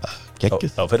bara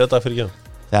geggjuð. Já, fyrradag fyrir ekki.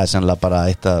 Það er sennilega bara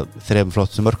eitt af 3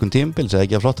 flottustu mörkum tímabils, eða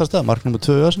ekki að flottast það. Mark nummer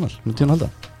 2 í Arsenal, með tíun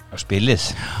halda. Það spilið.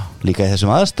 Líka í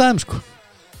þessum aðstæðum sko.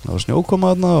 Það var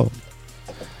snjókoma þarna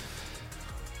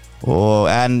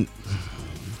en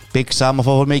Big Sam að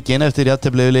fá mikið inn eftir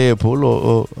jafntefli við Liverpool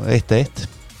og 1-1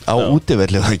 á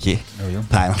útivelli og ekki.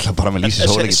 Það er náttúrulega bara með lýsis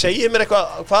hóleikir. Segið mér eitthvað,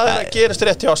 hvað er að gerast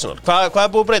rétt hjá Arsenal? Hvað er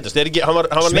búið að breytast? Hann var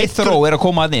Smith Rowe er að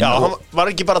koma að inn. Já, hann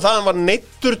var ekki bara það, hann var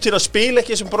neyddur til að spila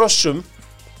ekki þessum brössum.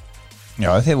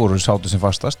 Já, þeir voru sátu sem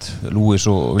fastast, Lewis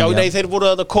og William. Já, nei, þeir voru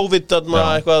þetta COVID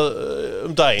eitthvað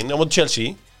daginn á móti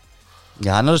Chelsea.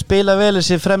 Já, hann er að spila vel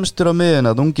þessi fremstur á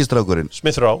miðuna, ungistrákurinn.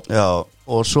 Smith Rowe. Já,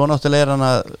 og svo náttúrulega er hann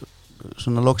að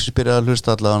svona loksins byrja að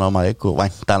hlusta allavega á Mike og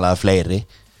væntanlega fleiri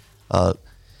að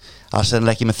Arsenal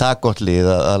er ekki með það gott lið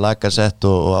að Lacazette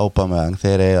og Aubameyang,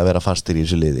 þeir eru að vera fastir í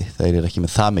þessu liði. Þeir eru ekki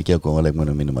með það mikið að góða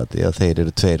leikmönnum mínum að þeir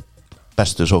eru 2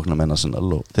 bestu sóknarmenn Arsenal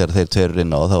og þegar þeir 2 eru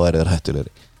inn á þá eru þeir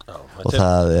hættulegri. Og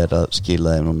það er að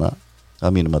skila þeim núna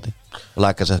að mínum að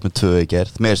Lacazette með 2 í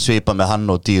gerð, með svipa með hann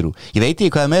og Dýru. Ég veit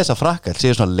ekki hvað er með þessa frakka,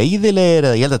 séu svona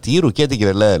leiðilegir eða ég held að Dýru get ekki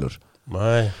verið leiðilegur.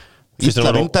 Nei.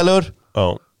 Ítla vindalegur,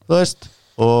 þú veist,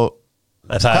 og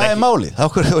hvað er málið?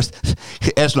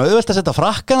 Er svona auðvelt að setja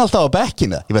frakkan alltaf á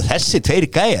bekkina? Ég með þessi 2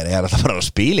 gæjar er alltaf bara að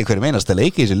spila í hverju meinasta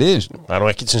leiki í þessu liðin. Það er nú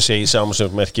ekkert sem segir saman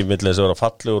sem merkir milli þess að vera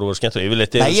fallegur og vera skemmtur.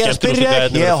 Yfirleitt er skemmtur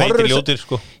og feitir ljótir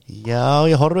sko. Já,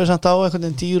 ég horfið samt á einhvern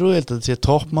veginn Dýru, ég held að þetta sé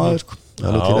toppmaður sko. Það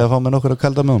er alveg til að fá með nokkur að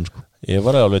kalda með sko. Ég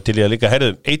var alveg til ég að líka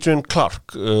herðu Adrian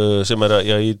Clark sem er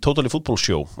í Totally Football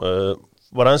Show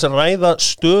var aðeins að ræða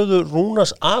stöðu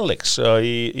Rúnars Alex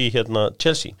í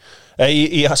Chelsea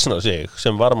í Arsenal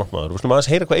sem varamarkmaður. Við slum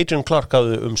aðeins heyra hvað Adrian Clark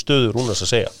hafði stöðu Rúnars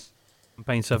að segja.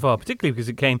 Campaign so far, particularly because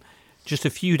it came just a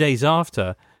few days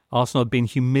after Arsenal had been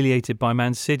humiliated by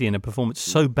Man City in a performance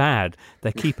so bad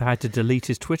their keeper had to delete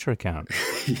his Twitter account.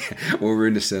 Or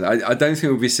Runarsson. I don't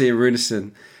think we'll be seeing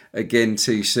Runarsson again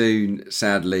too soon,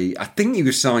 sadly. I think he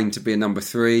was signed to be a number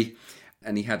 3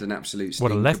 and he had an absolute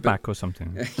stinker. What, a left back or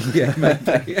something? Yeah,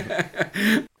 maybe.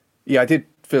 Yeah, I did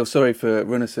feel sorry for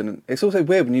Runarsson. It's also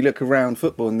weird when you look around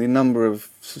football and the number of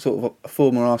sort of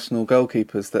former Arsenal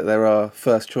goalkeepers that there are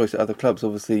first choice at other clubs.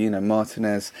 Obviously,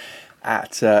 Martinez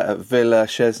at Villa,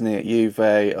 Szczesny at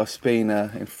Juve,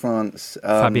 Ospina in France.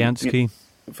 Fabianski.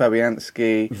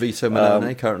 Vito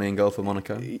Milone, currently in goal for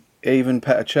Monaco. Even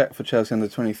Petr Cech for Chelsea under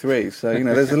 23. So,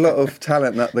 there's a lot of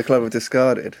talent that the club have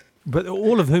discarded. But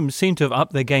all of whom seem to have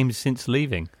upped their games since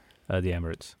leaving the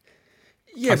Emirates.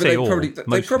 Yeah, but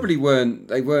they probably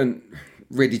weren't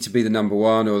ready to be the number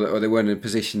one, or they weren't in a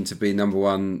position to be number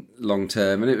one long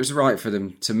term, and it was right for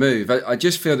them to move. I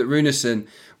just feel that Runarsson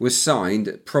was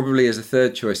signed probably as a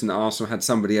third choice, and that Arsenal had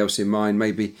somebody else in mind,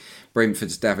 maybe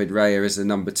Brentford's David Raya as the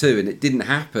number 2, and it didn't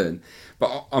happen.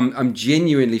 But I'm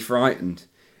genuinely frightened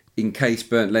in case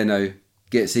Bernd Leno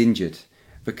gets injured,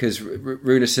 because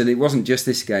Runarsson, it wasn't just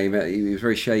this game, he was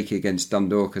very shaky against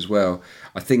Dundalk as well.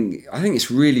 I think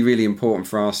it's really, really important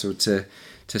for Arsenal to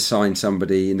sign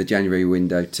somebody in the January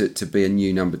window to be a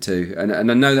new number 2. And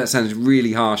I know that sounds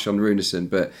really harsh on Runarsson,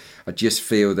 but I just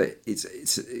feel that it's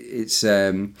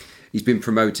he's been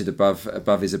promoted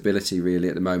above his ability really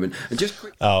at the moment. And just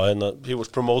he was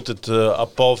promoted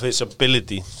above his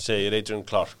ability, segir Adrian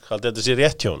Clark. Haldið þetta sé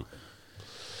rétt hjá hann?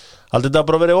 Haldið þetta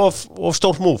bara verið of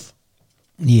stórt move?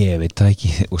 Ég veit það ekki,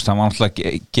 og það var alltaf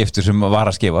giftur sem var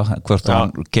að skeifa, hvort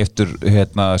hann giftur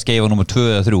skeifa nummer 2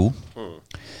 eða 3.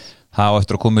 Það var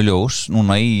eftir að koma í ljós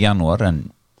núna í janúar, en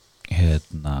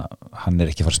hann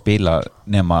ekki fara að spila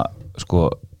nema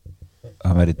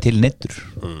hann verið til neittur.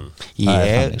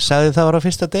 Ég sagði það var á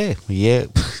fyrsta degi. Ég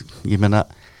meina,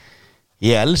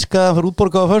 ég elska að fara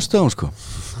útborga á föstudagum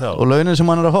og launin sem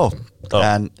hann að fá.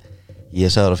 En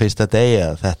ég sagði á fyrsta degi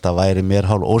að þetta væri mér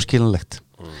hálf óskiljanlegt.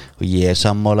 Og ég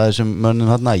sammálaði þessum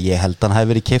mönnum þarna. Ég held hann hafi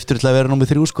verið keyptur til að vera nummer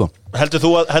 3 Heldur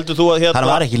þú að hann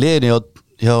var ekki liðin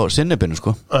hjá Sinnebinu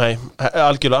Nei,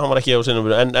 algjörlega, hann var ekki hjá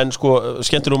Sinnebinu en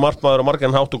skemmtilegur markmaður og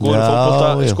margan hátt og góður fótbolta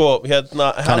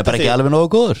hann bara ekki alveg nógu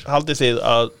góður. Haldið þið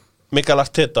að Mikael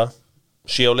Arteta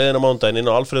sé á leiðina mánudaginn inn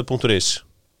á alfred.is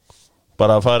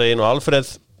bara að fara inn á Alfred,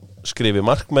 skrifi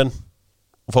markmenn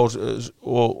og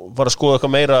fara að skoða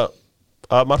eitthvað meira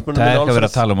að markmennum inn á Alfred? Það ekki verið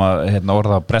að tala um að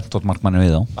orða Brentford markmanni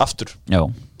við á aftur? Já.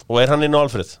 Og hann inn á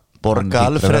Alfred? Borga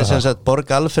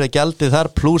Alfred gjaldið þar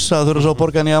pluss að þú eru svo að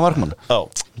borga nýja markmann.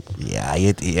 Já,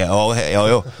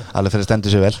 Alfred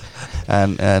stendur sér vel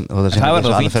en það var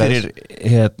það fínt fyrir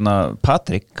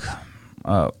Patrik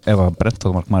ef að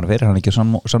Brentford markmann verið hann ekki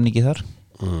samningi þar?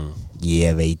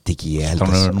 Ég veit ekki, ég held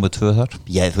að hann er nummer 2 þar.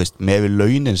 Þú veist, með við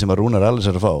launin sem að Rúnar Alex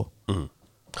er að fá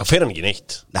hann fer hann ekki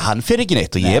neitt. Hann fer ekki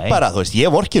neitt og ég bara, þú veist,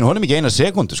 ég vorkinu honum ekki 1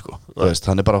 sekundu þú veist,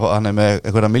 hann er með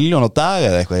einhverja 1 milljón á dag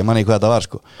eða eitthvað, ég man ekki hvað þetta var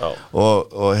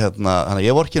og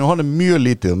ég vorkinu honum mjög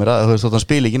lítið og mér þú veist, hann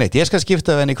spila ekki neitt. Ég skal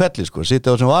skipta við henni í kvelli sitja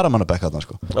á þessum varamannabekk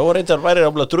þarna og reyndar væri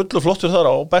ábúinlega drullu flottur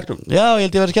þar á bekknum. Já, ég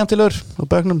held ég verið skemmtilegur á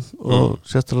bekknum og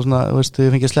sérstaklega svona, þú veist,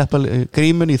 ég fengi að sleppa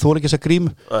grímun, ég þori ekki þessa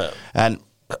grímu en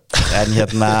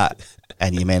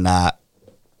ég meina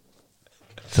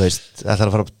þú veist, ætlar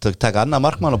að fara að taka annað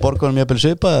markmann og borga honum mjög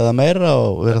svipað eða meira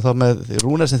og vera þá með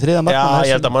Rúnar sem 3. markmann. Já,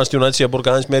 ég held að Manchester United sé að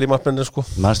borga aðeins meira í markmannin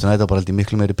Manchester United bara held í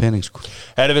miklu meiri pening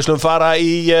Herri, við slum fara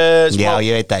í smá... Já,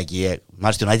 ég veit ekki,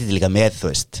 Manchester United er líka með, þú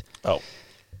veist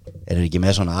eru ekki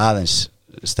með svona aðeins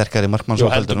sterkari markmann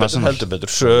heldur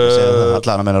betur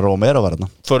allan að meina Romero var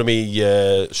þarna. Förum í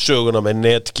söguna með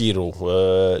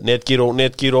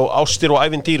Netgyro ástir og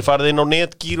ævintýr, farið inn á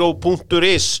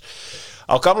netgyro.is.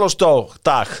 Á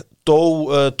gamlársdag dó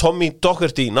Tommy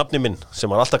Docherty, nafni minn,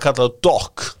 sem var alltaf kallað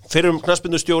Doc, fyrrum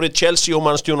knattspyrnustjóri Chelsea og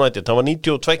Manchester United. Hann var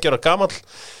 92 ára gamall,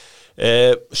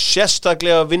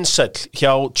 sérstaklega vinsæll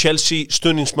hjá Chelsea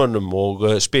stuðningsmönnum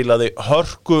og spilaði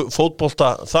hörku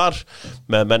fótbolta þar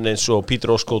með menn eins og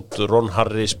Peter Osgood, Ron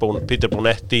Harris, Peter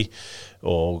Bonetti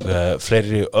og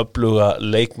fleiri öfluga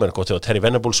leikmenn, gott ef að Terry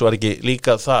Venables var ekki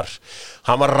líka þar.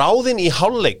 Hann var ráðinn í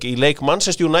hálfleik í leik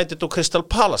Manchester United og Crystal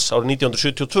Palace árið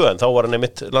 1972 en þá var hann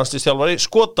einmitt landsliðsþjálfari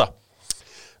Skota.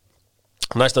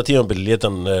 Næsta tímabil lét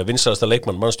hann vinsælasta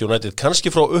leikmann Manchester United kannski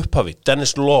frá upphafi,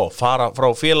 Dennis Law, fara frá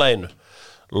félaginu.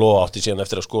 Law átti síðan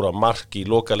eftir að skora mark í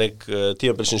lokaleik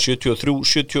tímabilsins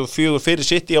 73-74 fyrir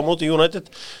City á móti United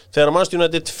þegar Manchester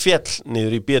United féll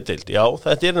niður í B-deild. Já,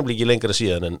 þetta nefnilega ekki lengra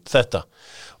síðan en þetta.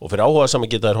 Og fyrir áhuga saman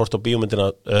geta þær hort á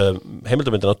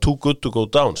heimildamyndina Too Good to Go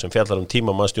Down sem fjallar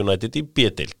tíma Manchester United í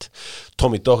B-deild.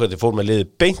 Tommy Docherty fór með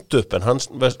liðið beint upp en hans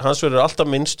verður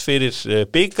alltaf minnst fyrir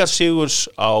bikarsigurs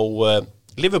á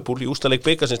Liverpool í úrslitaleik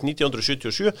bikarsins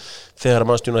 1977 þegar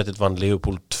Manchester United vann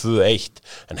Liverpool 2-1.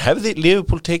 En hefði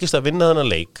Liverpool tekist að vinna þennan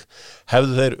leik,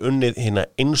 hefðu þeir unnið hina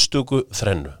einstöku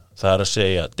þrennu. Það að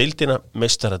segja deildina,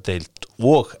 meistaradeild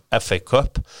og FA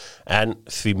Cup, en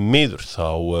því miður þá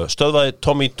stöðvaði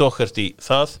Tommy Docherty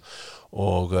það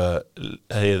og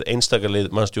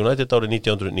einstakarlið Manchester United árið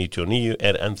 1999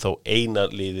 ennþá eina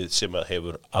liðið sem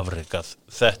hefur afrekað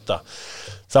þetta.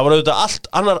 Það var auðvitað allt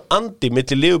annar andi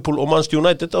milli Liverpool og Manchester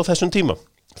United á þessum tíma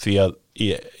því að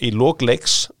í lok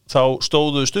leiks þá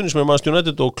stóðu stuðningsmenn Manchester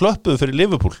United og klöppuðu fyrir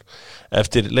Liverpool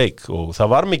eftir leik og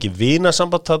það var mikið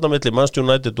vinasamband þarna milli Manchester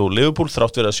United og Liverpool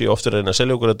þrátt fyrir að sé ofta reyna að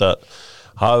selja okkur þetta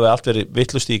hafi allt verið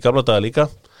vittlust í gamla daga líka.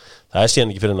 Það síðan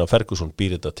ekki fyrir að Ferguson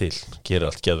býr þetta til, gerir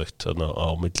allt geðveikt á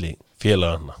milli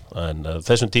félagana. En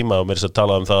þessum tíma mér að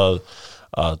tala það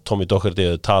að Tommy Docherty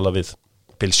tala við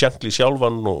Bill Shankly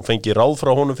sjálfan og fengi ráð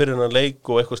frá honum fyrir hennar leik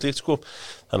og eitthvað slíkt sko.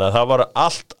 Þannig að það var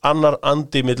allt annar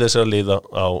andi milli þessara liða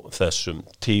á þessum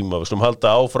tíma. Við slum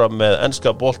halda áfram með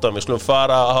enska boltan, við slum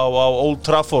fara á Old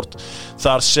Trafford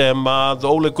þar sem að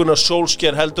Ole Gunnar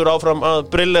Solskjær heldur áfram að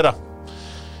brillera.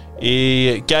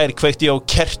 Í gær kveikti á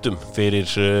kertum fyrir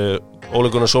Ole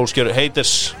Gunnar Solskjær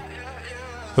haters.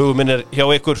 Huguminn hjá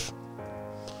ykkur.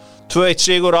 2-1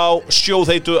 sigur á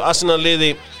sjóðheitu Arsenal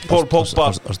liði Paul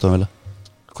Pogba. Aston Villa.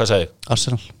 Hvað sagði ég?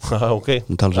 Arsenal. Ok.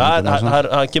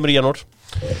 Það kemur í janúar.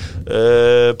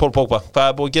 Paul Pogba. Hvað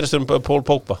er búið að gerast Paul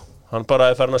Pogba? Hann bara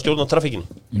farin að stjórna trafikkin.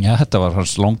 Já, þetta var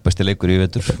hans langbesti leikur í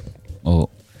vetur og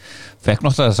fekk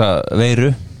náttúrulega þessa veiru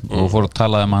og fór að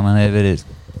tala hann hefði verið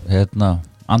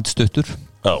andstuttur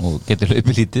og getur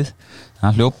hlaupið lítið.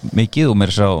 Hann hljóp mikið og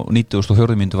mér sá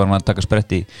 94 mínútu var hann að taka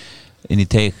spretti inn í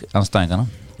teig andstæðingana.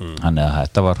 Þannig að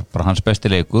þetta var bara hans besti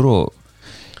leikur og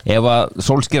ef að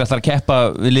Solskjær ætlar að keppa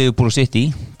við Liverpool og City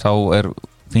þá er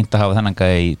fínt að hafa þennan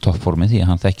gæði í toppformi því að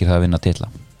hann þekkir það að vinna titla.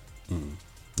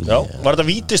 Já, var þetta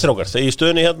vítistrákar? Þegar í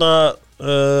stöðunni hérna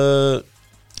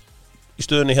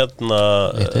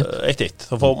 1-1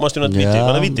 þá fá Manchester United víti,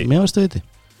 var það víti? Mér varstu víti.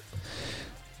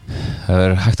 Það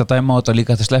er hægt að dæma á þetta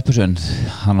líka eftir sleppu en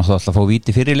hann átti alltaf að fá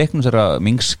víti fyrir leiknum þegar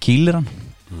Mings kýlir hann.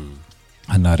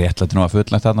 Þannig að réttlæti nú að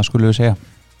fullnægt þarna skulum við segja.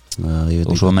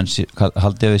 Og svo menn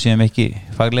haldið að við séum ekki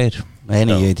faglegir. Nei,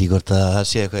 ég veit ekki hvort að það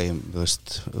sé eitthvað, þú veist,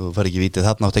 þú fari ekki vítið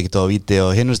þarna átt ekki á víti á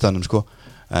hinnustanum sko.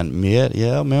 En mér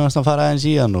varst að fara aðeins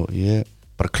í hann og ég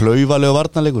bara klaufalega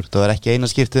varnarleikur. Það var ekki eina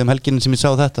skiptið helginin sem ég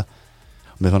sá þetta.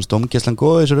 Og mér fannst dómgæslan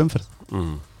góð í þessar umferð.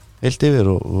 Heilt yfir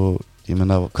og ég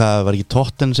meina, hvað var ekki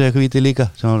Totten segja eitthvað vítið líka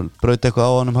sem hann braut eitthvað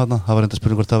á honum þarna. Það var enda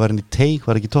spurning hvort það var inn í teig,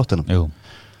 var ekki Tottenum. Jú.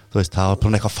 Þú veist, það var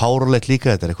bara eitthvað fárulegt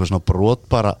líka, þetta eitthvað svona brot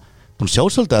bara búin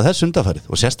sjálfsvöldi að þess undanfærið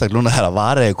og sérstaklega núna þegar að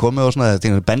varðið komið og svona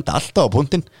þetta benda alltaf á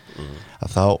punktinn að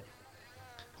þá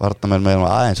varnamenn með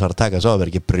aðeins var að taka þess að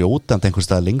vera ekki brjótandi einhvers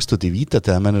stað lengst út í víta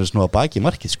til að menn eru snúa baki í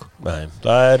markið sko. Nei,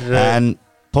 það er en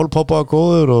Paul Pogba var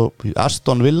góður og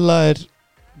Aston Villa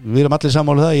við erum allir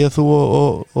sammála það, ég, þú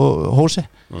og Hósi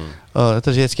og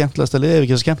þetta sé skemmtilegasta lið ef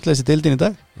ekki það skemmtilegast í deildin í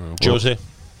dag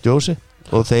Jósi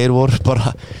og þeir voru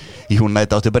bara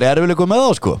United átti bara erfiðleikum með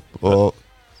þá sko og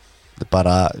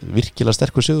bara virkilega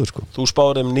sterkur sigur sko. Þú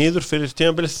spáður þeim niður fyrir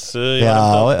tímabilið já.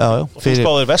 Og þú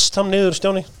spáður West Ham niður,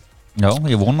 Stjáni? Já,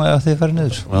 ég vonaði að þeir fari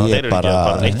niður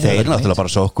þeir náttúrulega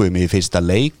bara sokkuðum í fyrsta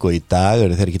leik og í dag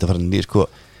eru þeir ekki að fara niður sko.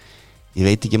 Ég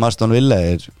veit ekki Aston Villa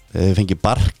þeir fengi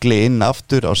Barkley inn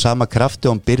aftur á sama krafti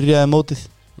og hann byrjaði mótið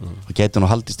og getur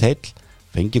nú haldist heil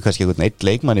fengi kannski einhvern eitt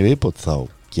leikmann í viðbót þá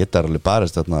getur alveg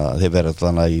barist að þeir verða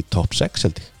allavega í top 6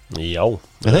 held ég. Já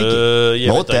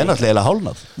mótið er náttúrulega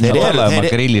hálnað þeir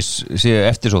Grealish séu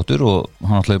eftirsóttur og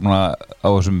hann náttúrulega búin að á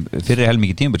þessum fyrir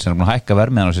helmingi tímabil sem er búin að hækka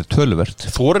vermiðan á sér töluvert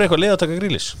Þú er eitthvað leið að taka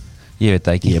Grealish? Ég veit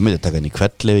það ekki Ég myndi að taka henni í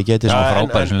kvelli við getið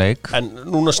frábæri sem leik En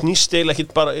núna snýst eiginlega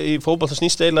ekki bara í fótbolta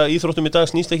snýst eiginlega íþróttum í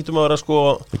dag snýst ekki að vera sko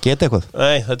Það geta eitthvað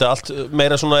Nei, þetta er allt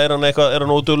meira svona er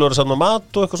hann óduglegur að sanna mat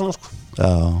og eitthvað svona sko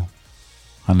Já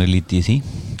Hann er lítið í því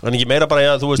Hann ekki meira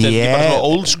bara, þú veist, ekki bara svona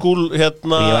old school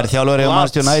hérna Ég var þjálfari á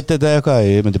Manchester United eða eitthvað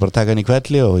Ég myndi bara taka henni í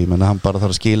kvelli og ég menna hann bara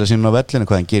þarf að skila sínum á vellinu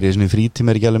hvað hann gerir í svona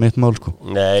frítíma ekki alveg mitt mál sko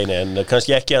Nei, en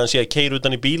kannski ekki að hann sé að keyra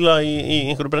utan í bíla í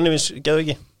einhverju brennivins, geðu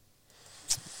ekki?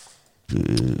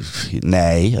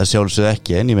 Nei, að sjálfsögðu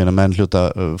ekki en ég meina menn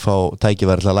hluta fá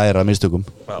tækifæri til að læra mistökum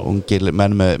Ungir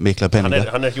menn með mikla peninga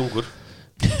Hann er ekki ungur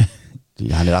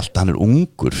hann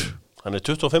ungur. Hann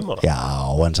 25 ára. Já,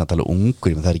 hann samt alveg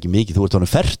ungur, menn það ekki mikið, þú ert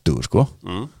honum 40 sko.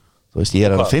 Þú veist,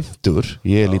 ég alveg 50,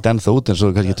 ég lít ennþá út eins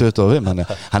og kannski 25,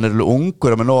 þannig hann alveg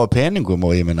ungur með nóga peningum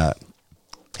og ég meina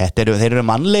þeir eru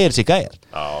mannlegir sér gæjar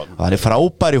og hann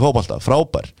frábær í fótbolta,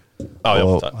 frábær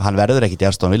og hann verður ekkit í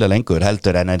Aston Villa lengur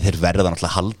heldur en þeir verða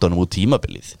náttúrulega halda honum út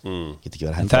tímabilið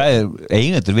það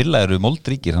eigendur Villa eru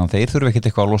moldríkir þannig þeir þurfa ekkit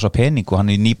eitthvað að losa pening og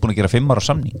hann nýbúin að gera 5 ára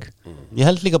samning ég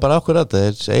held líka bara okkur að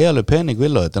þeir segja alveg pening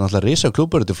Villa, þetta náttúrulega risa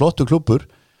klúbbur, þetta flottu klúbbur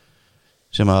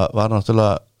sem var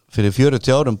náttúrulega fyrir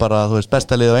 40 árum bara, þú veist,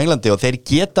 besta lið á Englandi og þeir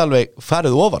geta alveg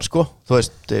farið ofar, sko þú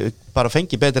veist, bara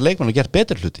fengi betri leikmann og gert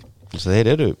betri hluti þess að þeir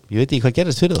eru, ég veit ekki hvað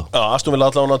gerist fyrir þá Já, Aston Villa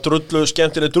allavega drullu,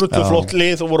 skemmtileg drullu flott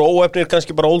lið og voru óefnir,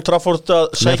 kannski bara Old Trafford að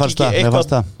sækja ekki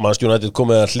eitthvað Manchester United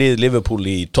komið að hlið Liverpool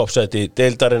í toppsæti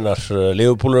deildarinnar,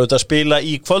 Liverpool eru auðvitað að spila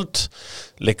í kvöld,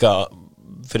 líka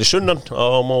fyrir sunnan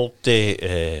á móti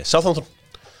Southampton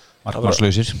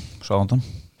Markmannslausir, Southampton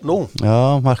Nú, já,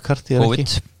 Markart, ég er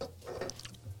ekki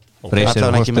Reisir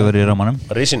og Horti verið í ramanum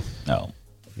Reisin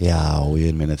Já,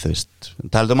 ég minni þú veist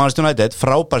Taldu Manchester United,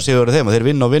 frábær sigur þeim og þeir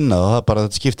vinna og það bara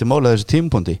skiptir máli þessu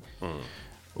tímapunkti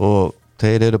og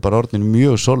þeir eru bara orðin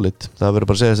mjög solid það verður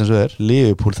bara að segja þess eins og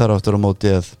Liverpool þarf aftur á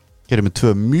móti að gera með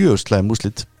 2 mjög slæm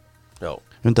úrslit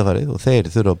undanfarið og þeir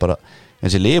þurfa bara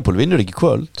eins og Liverpool vinnur ekki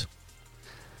kvöld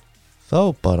þá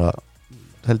bara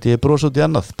held ég bros út í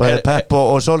annað bara Pep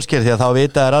og Solskjaer því að þá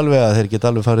vita þær alveg að þeir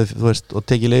geta alveg farið þú veist og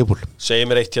tekið Liverpool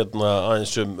Segir mér eitt hérna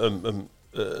aðeins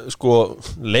sko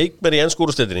leikmenn í ensku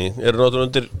úrslitinni eru náttúrulega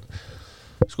undir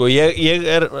sko ég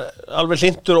er alveg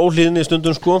hlindur óhlýðinni í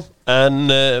stundum sko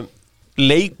en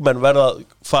leikmenn verða að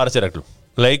fara til reglum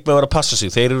leikmenn verða að passa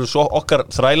sig þeir eru svo okkar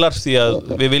þrælar því að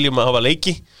við viljum að hafa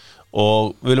leiki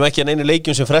og við viljum ekki að neini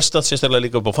leikjum sem frestað sérstaklega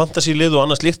líka upp á fantasílið og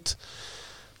annað slíkt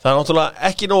það er náttúrulega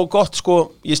ekki nógu gott sko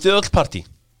ég stið öll partí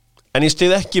en ég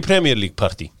stið ekki Premier League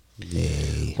partí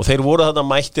Nei. og þeir voru þarna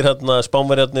mættir þarna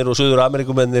Spánverjarnir og Suður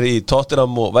Amerikumennir í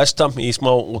Tottenham og West Ham í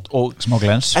smá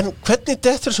glens en hvernig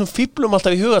þetta er sem fíblum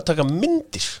alltaf í huga að taka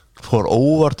myndir fór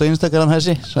óvart á Instagram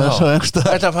þessi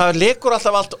það lekur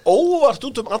alltaf allt óvart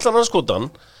út allan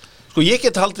anskotan sko ég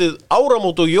get haldið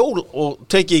áramót og jól og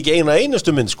tekið ekki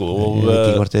einustu mynd sko og, ég veit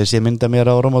ekki hvort þið sé mynda mér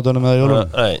á áramótunum eða jólum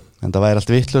en það væri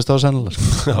allt vittlust á sennilega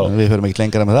sko. við höfum ekki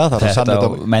lengra með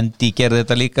það Mendy gerði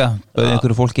þetta líka bauði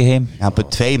einhverju fólki heim hann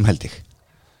bauði 2 held ég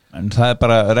en það er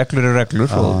bara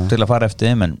reglur og til að fara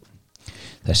eftir þeim en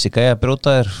þessi gæja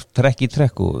bróta er trekk í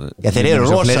trekk og þeir eru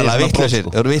rosalega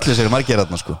vittlusir margir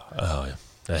þarna sko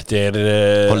þetta er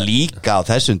og líka á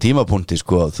þessum tímapunkti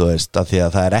sko þú veist að því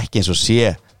að það er ekki eins og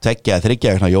sé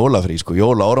 2-3 jólafrí sko,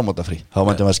 jóla-áramótafrí þá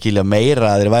mættum við að skilja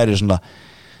meira að þeir væri svona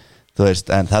þú veist,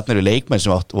 en þarna eru leikmenn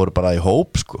sem voru bara í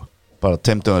hóp sko bara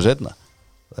 20 ára setna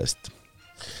þú veist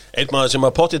einn maður sem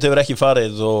að pottit hefur ekki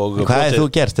farið og hvað hefur þú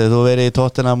gert, hefur þú verið í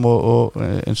Tottenham og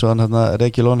eins og hann hérna,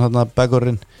 Reguilón hérna,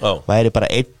 Begorinn, væri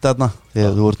bara einn þarna því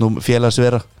að þú ert nú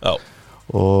félagsvera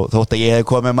og þótt að ég hef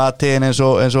komið matinn eins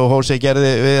og Hólsey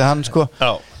gerði við hann sko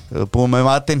búið með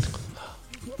matinn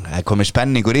það komið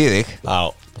spenningur í þig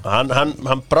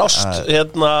hann brást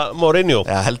hérna Mourinho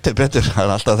heldur betur, það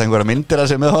er alltaf þengur að myndir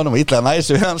að sig með honum og ítlaði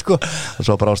næsu við hann sko og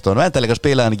svo brást hann, vendalega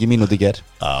spilaði hann ekki mínúti ger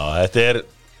þetta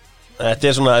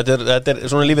er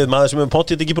svona lífið maður sem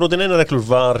pottit ekki brotin eina reglur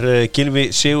var Gylfi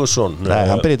Sigurðsson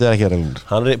hann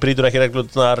brýtur ekki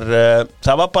reglurnar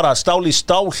það var bara stál í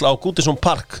stál á Goodison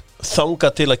Park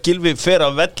þangað til að Gylfi fer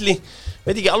af velli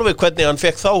veit ekki alveg hvernig hann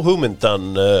fekk þá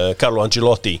hugmyndan Carlo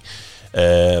Ancelotti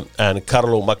en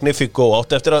Carlo Magnifico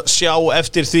átti eftir að sjá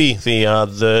eftir því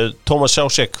að Thomas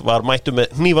Soucek var mættur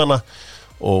með hnífana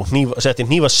og setti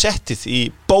hnífasettið í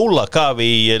bólakafi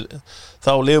í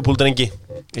þá Liverpool-drengi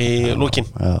í lúkin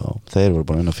þeir voru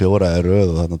bara að vinna 4 í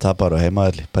röð og þarna tapar og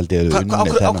heimaðli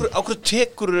ákveð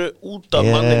tekur út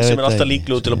af mannin sem er alltaf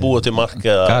líklegur til að búa til mark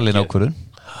galinn ákvörðun,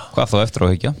 hvað þá eftir á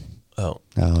hyggja já,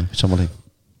 sammála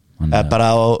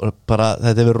bara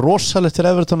þetta er rosalegt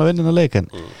fyrir Everton að vinna leik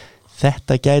en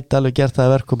þetta gæti alveg gert það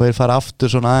að verkum að þeir fara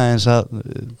aftur svona aðeins að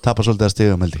tapa svolítið að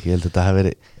stigum ég held þetta hef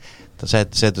verið það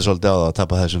setur svolítið á það að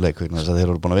tapa þessum leik þess að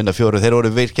þeir voru búin að vinna 4 þeir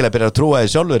voru virkilega að byrja að trúa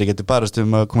því sjálfur ég geti barast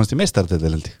að komast í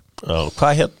meistaratitil held ég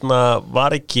hvað hérna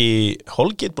var ekki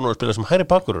Holgate búin að spila sem hægri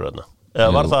bakkurur hérna eða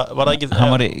var það ekki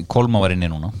Kolma var inni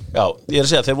núna já, ég er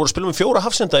að segja þeir voru að spila með 4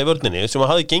 hafsenda í vörninni sem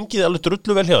hafði gengið alveg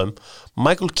drullu vel hjá þeim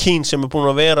Michael Keane sem er búin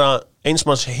að vera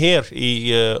einsmanns her í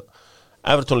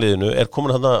Everton-liðinu er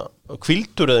komin hann að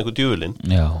kvildur eða einhver djúvilinn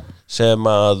sem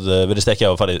að verðist ekki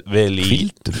að farið vel í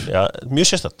kvildur? Já, mjög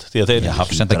sérstætt því að þeir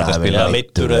hafsenda ekki að spila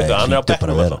meittur eða hann er á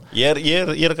bekknum ég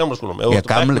er að gamla skólum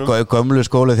gamlu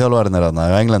skólið þjálfarinn er þarna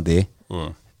á Englandi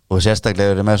og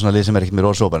sérstaklega eru með svona lið sem ekkert mér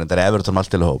ósópan, þetta Everton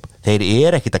alltilega hóp,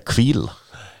 þeir ekkert að hvíla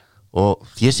og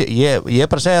ég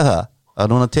bara segja það að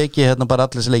núna teki hérna bara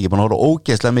allir þessi leiki, búin að horfa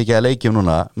ógeðslega mikið að leikjum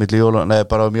núna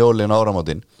bara jólin og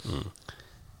áramótin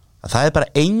að það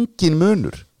bara engin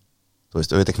munur þú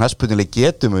veist, auðvitað knattspyrnuleik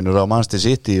getumunur á Manchester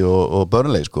City og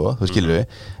Burnley sko, þú skilur við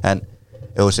en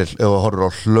ef þú horfir á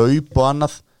hlaup og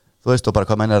annað þú veist, og bara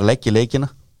hvað menn að leggja í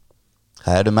leikina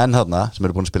það eru menn þarna sem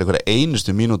eru búin að spila hverja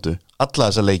einustu mínútu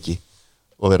alla þessa leiki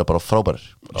og vera bara frábærir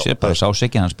Sér bara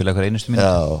Sáseki, hann spila hverja einustu mínútu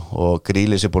Já, og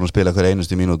Grealish búin að spila hverja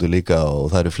einustu mínútu líka og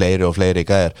það eru fleiri og fleiri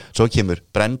gæjar svo kemur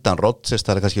Brendan Rodgers,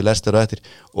 það kannski Leicester og eftir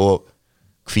og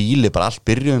hvíli bara allt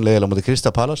byrjunlega á móti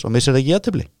Crystal Palace og missir ekki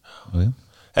jafntefli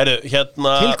Herru,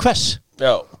 hérna Til hvers?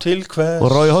 Já, til hvers Og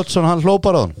Roy Hodgson, hann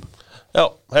hlópar á hann Já,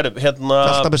 herru, hérna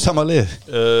Alltaf með sama lið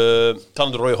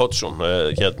Talandur Roy Hodgson,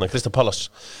 hérna Crystal Palace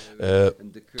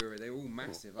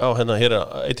Já, hérna, hér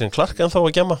Adrian Clark ennþá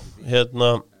að gemma Hérna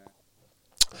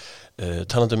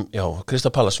talandum, já,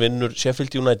 Crystal Palace vinnur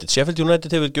Sheffield United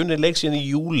United hefur gunnið leik síðan í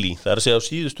júli það að segja á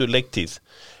síðustu leiktíð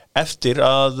eftir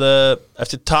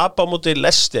tap á móti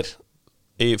Leicester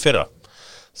í fyrra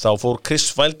þá fór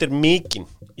Chris Wilder mikinn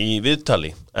í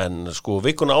viðtali en sko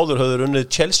vikuna áður höfður unnið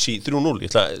Chelsea 3-0 ég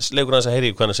ætla að leikur hans að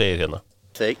heyri hvað hann segir hérna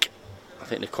I think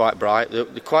they're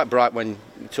quite bright when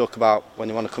you talk about when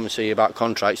they want to come and see you about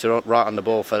contracts they're right on the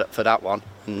ball for that one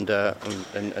and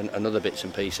other bits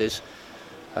and pieces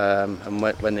and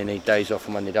when they need days off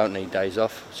and when they don't need days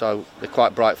off so they're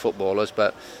quite bright footballers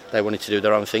but they wanted to do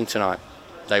their own thing tonight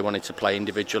they wanted to play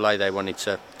individually they wanted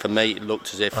to for me it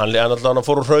looked as if hann allavega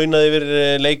fór og hraunaði yfir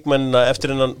leikmenn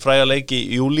eftir hennan fræga leik í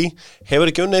júli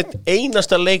hefur ekki unnið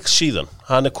einasta leik síðan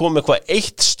hann komið eitthvað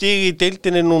 1 stig í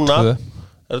deildinni núna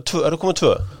komið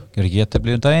 2 Gjör ekki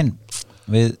jafntefli daginn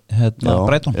við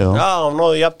Brighton Já, hann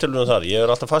náði jafnteflunum þar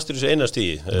ég alltaf fastur í þessu eina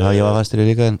stigi Já, ég var fastur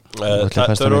í líka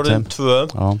það orðin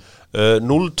 2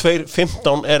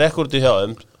 0-2-15 rekordið hjá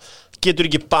þeim getur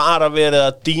ekki bara verið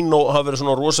að Dino hafa verið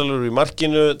svona rosalegur í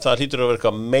markinu það hlýtur að vera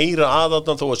eitthvað meira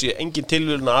aðáttan þó að sé engin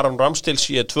tilvíðun að Aron Ramsdale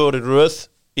sé 2 ári röð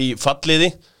í falliði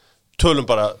tölum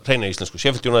bara hreina íslensku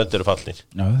Sheffield United eru fallinir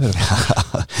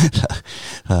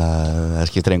það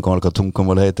skiptir engum alveg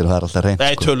tungumál heitir og það alltaf hreint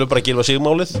Nei, tölum bara Gylfa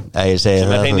Sigmálið ég segi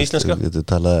sem hreina íslenska Þú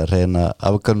talaði hreina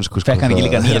afgörnsku Fekk hann ekki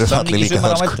líka nýja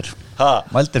samningisumar á Valdur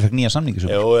Valdur fekk nýja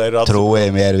samningisumar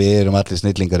Trúið mér, við erum allir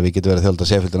snillingar við getum verið þjálft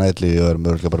að Sheffield United við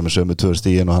erum örgulega bara með sömu 2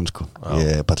 stíðin og hann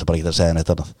ég ætla bara ekki að segja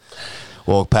neitt annað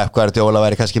og Pep Guardiola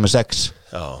væri kannski með 6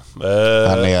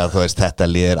 þannig að þú veist þetta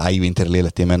líður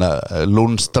ævintýrlíðlegt ég meina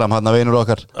Lundstram hann að vinur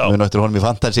okkar við nöttur honum í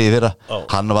fantasy í fyrra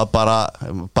hann var bara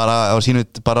á sínu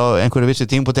bara á einhverju vissu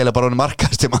tímpúti eða bara honum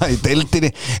markast í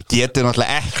deildinni getur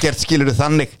náttúrulega ekkert skilur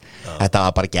þannig þetta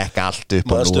var bara gekk allt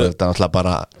upp og nú þetta náttúrulega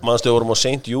bara mannstu vorum á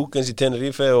St. Juggens í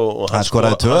Tenerife og hann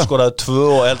skoraði 2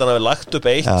 og held hann hafi lagt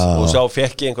upp 1 og sá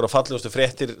fekk ég einhverja fallegustu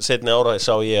fréttir seinni ára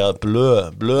sá ég að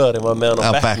blöðarinn var með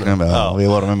hann á bekknum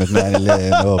við vorum með hann í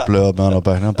liðinu og blöð með hann á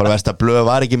bekknum bara veist að blöð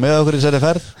var ekki með okkur í þessari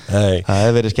ferð það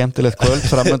hefði verið skemmtilegt kvöld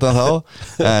framöndan þá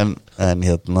en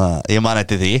hérna ég man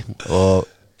eftir því og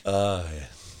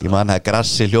ég man að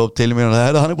Grassi hljóp til mér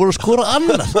og hann búin að skora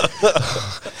annar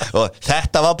og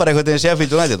þetta var bara eitthvað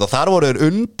Sheffield United og þar voru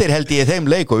undir held ég þeim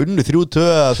leik og unnu 3-2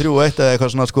 3-1 eða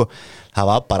eitthvað svona sko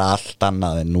það var bara allt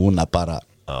annað en núna bara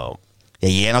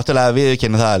ég náttúrulega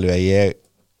viðurkenni það alveg ég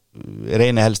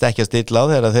reyni helst ekki að stilla á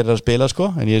þegar þeir eru að spila sko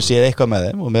en ég sé eitthvað með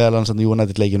þeim og meðal annars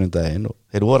United leikinn daginn og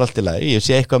þeir voru allt í lagi ég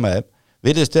sé eitthvað með þeim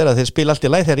virðist vera að þeir spila allt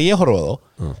í lagi þegar ég horfa á þá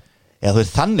eða þú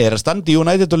veist þannig að standi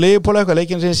United og Liverpool eitthvað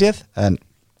leikinn sem ég séð en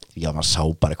já, maður sá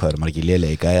bara hvað er ekki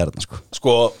lélega í gæðarna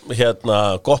sko, hérna,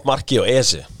 gott marki og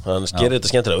Esi hann gerir þetta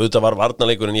skemmtilega, auðvitað var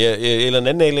varnarleikur en ég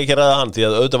nenni eiginlega ekki ræða hann því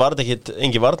að auðvitað var þetta ekki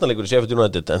engin varnarleikur í Sheffield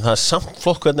United en það er samt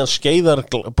flott hvernig hann skeiðar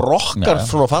brokkar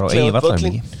frá fallega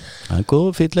bökling það er góð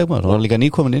fýtleg maður, hann var líka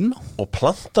nýkomin inn og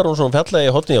plantar hún svona fallega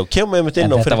í hotni og kemur með mitt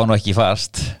inn en þetta var nú ekki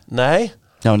fast nei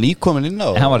já, nýkomin inn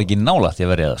en hann var ekki nálægt í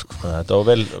að verja það sko þetta var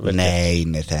vel nei,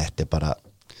 þetta er bara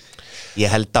ég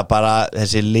held að bara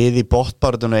þessi lið í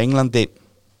botbarðunum á Englandi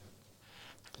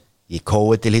í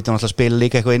COVID lítum alltaf að spila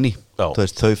líka eitthvað inn í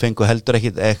veist, þau fengu heldur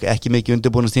ekki mikið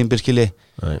undirbúinastímabil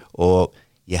og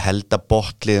ég held að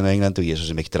botliðin á Englandi og ég er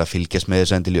svo sem ekkert að fylgjast með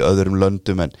þessu endil í öðrum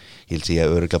löndum en ég held að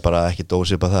ég örgulega bara ekki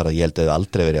dósipa þar ég held að þau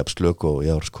aldrei verið að slöku og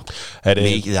ég ár sko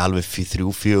mikið alveg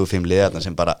 3-4-5 liðarna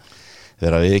sem bara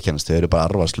vera viðkennast þau eru bara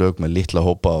arfa slök með litla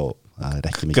hópa og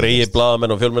Greiði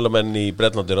blaðamenn og fjölmiðlamenn í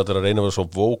Brettlandi er að reyna að vera svo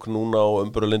vók núna og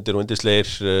umbörulindir og indisleir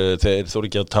þeir þóru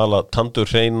ekki að tala tandur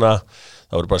hreina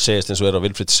það voru bara að segjast eins og að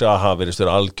Wilfried Zaha verðist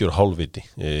vera algjör hálfviti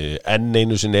enn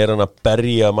einu sinni hann að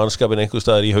berja mannskapin einhver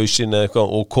staðar í hausin eða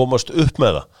eitthvað og komast upp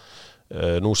með það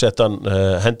Nú sett hann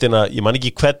hendina, ég man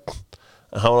ekki hvern,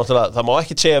 það má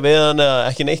ekki segja við hann eða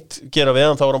ekki neitt gera við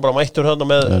hann, þá hann bara mættur hann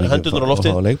með hendurnar á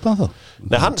lofti.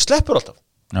 Nei, hann sleppur alltaf.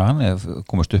 Já, hann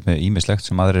komast upp með ýmislegt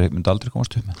sem aðrir myndi aldrei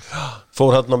komast upp með.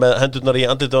 Fór hann með hendurnar í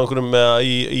andlitið á einhverjum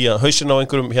í hausinn á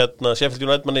einhverjum Sheffield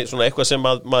United-manni, svona eitthvað sem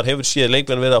maður hefur séð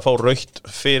leikmenn verið að fá rautt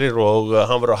fyrir og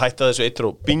hann verður að hætta þessu eittur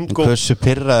og bingo. Hversu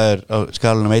pirraður á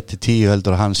skalanum 1-10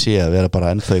 heldur að hann sé að vera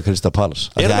bara ennþá í Crystal Palace?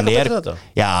 Þetta?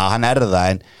 Já, hann það,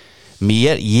 en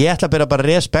ég ætla að byrja bara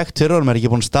respekt fyrir honum,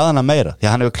 ekki búin að staðna meira, því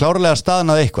að hann hefur klárlega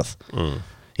staðnað eitthvað.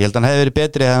 Ég held að hann hefði verið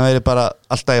betri ef hann verið bara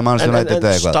alltaf í Manchester United eða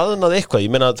eitthvað. En staðnað eitthvað,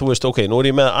 ég meina, þú veist, ok, nú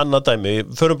ég með annað dæmi,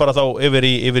 förum bara þá yfir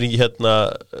í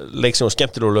leik sem var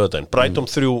skemmtilegur laugardaginn, Brighton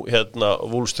 3,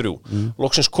 Wolves 3.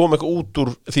 Loksins kom eitthvað út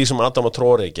úr því sem Adama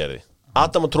Traoré gerði.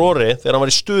 Adama Traoré, þegar hann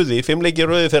var í stuði, 5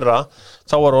 leikir rauði fyrra,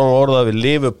 þá var hann orðað við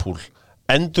Liverpool,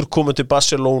 endur komið til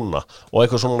Barcelona og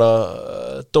eitthvað svona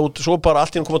svo bara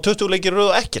allt í hann koma 20 leikir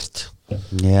rauð og ekkert.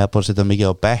 Já, bara setja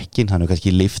mikið á bekkin, hann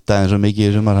kannski liftað eins og mikið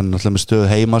í sumar, hann alltaf með stöðu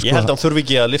heima. Ég held að hann þurfi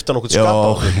ekki að lifta nokkuð skap á.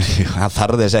 Hann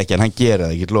þarf þess ekki, en hann gera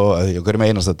það, ég lofa því, okkur með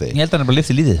einasta degi. Ég held að hann bara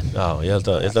lifti lítið. Já, ég held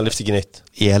að hann lifti ekki neitt.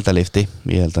 Ég held að hann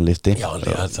lifti. Já,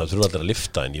 það þurfa allir að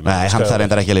lifta. Nei, hann þarf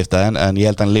reyndar ekki að lifta, en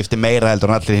ég held að hann lifti meira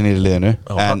heldur en allir hinn í liðinu.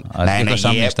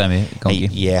 En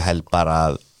ég held bara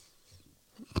að,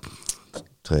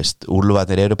 þú veist,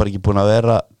 úlfarnir eru bara ekki búin að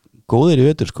vera góðir í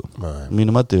vetur, sko,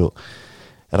 mínu mati, og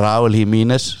Raúl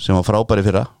Jiménez sem var frábæri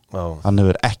fyrra, hann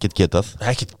hefur ekkert getað.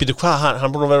 Býtu hvað,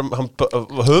 hann búin að vera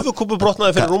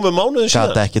höfuðkúpubrotnaði fyrir rúmum mánuðin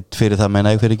síðan. Gat ekkert fyrir það,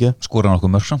 meina ég fyrir ekki. Skora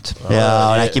nokkuð mörgsamt. Já,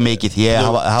 ekki mikið.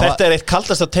 Þetta eitt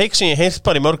kaldasta take sem ég heilt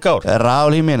bara í mörg ár.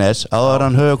 Raúl Jiménez, áður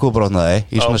hann höfuðkúpubrotnaði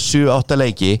í svona 7-8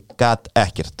 leiki, gat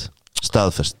ekkert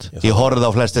staðfest. Ég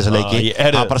horfði á flest þessa leiki,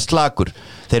 hann bara slakur.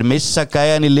 Þeir missa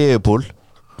gæjan í Liverpool,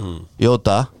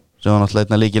 Jota, sem var náttúrulega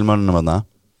einn af lykilmönnunum þarna,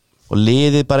 og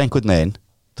liðið bara einhvern veginn.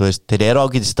 Þú veist, þeir eru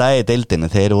ágætt í stæði í deildinni,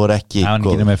 þeir voru ekki hann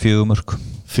getur með 4 mörg.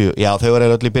 Já, þau voru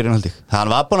öll í byrjun haldi. Hann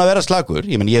var búin að vera slagur,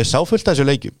 ég sá fullt af þessu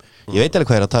leikjum, ég veit alveg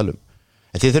hvað ég er að tala um.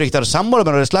 En þið þurfi ekki að vera sammála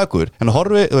með að vera slagur, en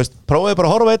prófaði bara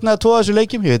að horfa 1 eða 2 af þessu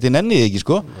leikjum, ég veit ég nenni þið ekki,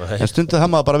 sko, en stundið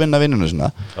það maður bara að vinna vinnunum svona.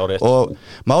 Og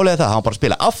málið það, hann bara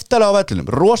spila aftalega á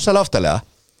vellinum, rosalega aftalega,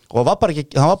 og hann var bara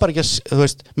ekki, þú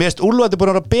veist, mér veist Úlfati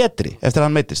búin að vera betri eftir að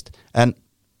hann meittist, en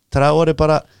Traoré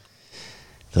bara,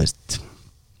 þú veist,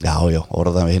 já,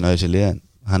 orðaðan við hinn á þessi lið,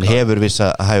 hann hefur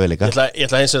vissa hæfileika. Ég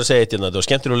ætla eins að segja þetta, það var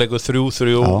skemmtilega leikur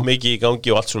 3-3, mikið í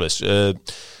gangi og allt svo leis.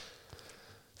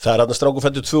 Það er hann stráku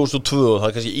fættur 2002 og það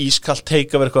er kannski ískalt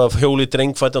teika verið eitthvað af hjóli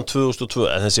drengfættan 2002,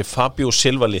 en þessi Fabio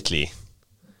Silva litli,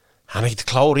 hann er ekki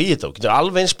klár í þetta og getur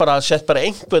alveg eins bara að setja bara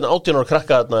einhvern 18 ára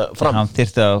krakka þarna fram. Hann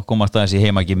þyrfti að komast aðeins í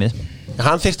heimagimmið.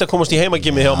 Hann þyrfti að komast í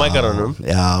heimagimmið hjá mækaranum.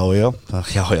 Já, ég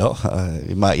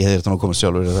þyrfti að komast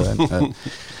sjálfur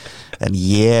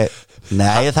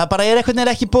en það bara er einhvern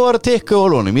veginn ekki búið að tekka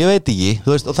ólunum, ég veit ekki,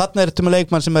 þú veist, og þarna er þetta með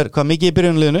leikmann sem er hvað mikið í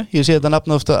byrjunliðinu, ég sé þetta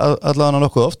nafna ofta allavega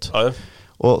nokkuð oft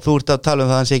og þú ert að tala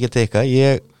um það að hann sé ekki að tekka,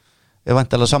 ég er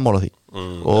væntanlega sammála því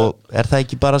og er það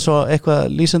ekki bara svo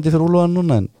eitthvað lýsandi fyrir Úlfan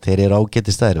núna, en þeir eru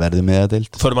ágæti staðir, verður með að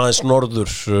deild. Förum aðeins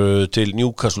norður til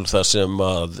Newcastle þar sem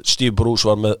að Steve Bruce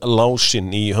var með lásinn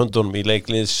í höndunum í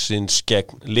leikliðsins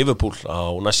gegn Liverpool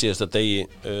á næstsíðasta degi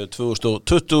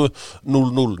 2020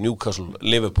 0-0 Newcastle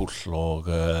Liverpool og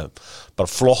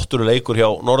bara flottur leikur hjá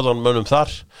norðanmönnum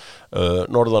þar.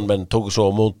 Norðanmenn tóku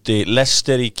svo á móti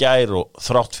Leicester í gær og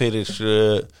þrátt fyrir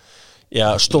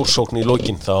stórsókn í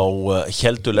lokin þá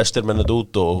heldur Leicester mennið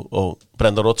út og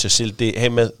Brendan Rodgers sildi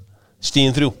heim með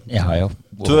stíðin 3. Já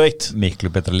 2-1. Miklu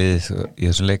betra liðið í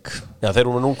þessum leik. Já, þeir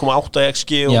eru með 0,8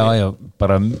 XG og Já,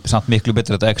 bara samt miklu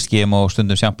betra þetta XG og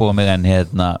stundum sjampóða mig en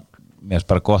mér finnst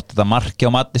bara gott þetta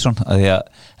marki á Maddison að því að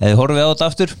þið horfið á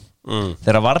þetta aftur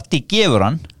þegar Vardy gefur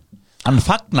hann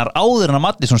fagnar áður en að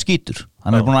Maddison skýtur.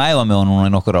 Hann er búin að æfa með hann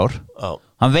núna í nokkur ár.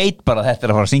 Hann veit bara að þetta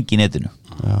er að fara að syngja í netinu.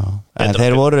 En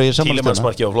þeir voru í sammálastöðuna.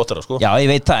 Kílimannsmarki á flottara, sko. Já, ég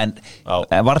veit það,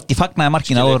 en Vardy fagnaði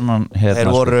markinu áður en hann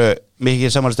þeir voru mikið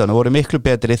í sammálastöðuna, voru miklu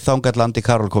betri þangað Landi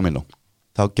Karol kom inn á.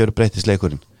 Þá gjör breyttist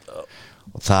leikurinn.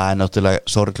 Og það er náttúrulega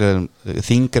sorglega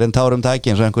þyngur en tárum taki,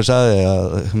 eins og einhver sagði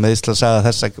að meðsla saga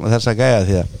þessa gæja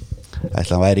því að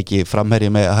hann væri ekki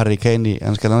framherji með Harry Kane í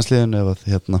enska landsliðinu ef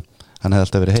hann hefði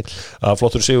alltaf verið heill.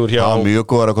 Flottur sigur hjá mjög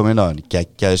góður að koma inn á hann,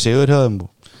 geggjaði sigur hjá þeim.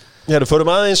 Förum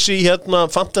aðeins í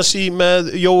fantasy með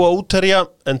Jóa Úterja,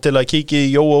 en til að kíkja í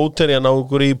Jóa Úterja, ná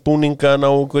okkur í búninga, ná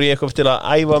okkur í eitthvað til að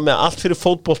æfa með allt fyrir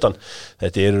fótboltan.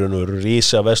 Þetta er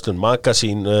rísa verslun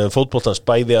magasín fótboltans,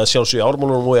 bæði að sjálfsögja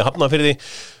Ármúlunum og í Hafnarfirði.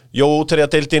 Jóa Úterja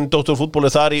deildin Dóttor fútbol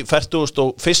er þar í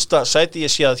 41. sæti.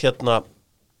 Ég sé að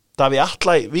Davíð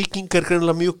Atla Víking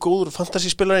greinilega mjög góður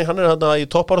fantasíspilari, hann þarna í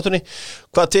toppbaráttunni.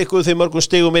 Hvað tekuðu þið mörgum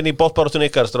stigum inn í botbaráttunni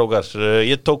ykkar, strákar?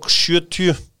 Ég tók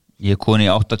 70. Ég kom í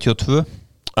 82.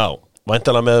 Já,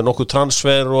 væntanlega með nokkuð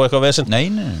transfer og eitthvað vesen. Nei.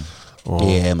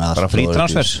 Ég með bara frí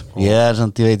transfer. Ég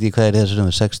samt, ég veit ekki hvað þessu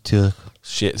 60.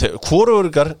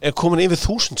 Hvorugur komin yfir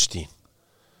 1000 stíð?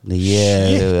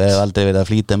 Ég hef aldrei verið að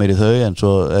flýta mér í þau, en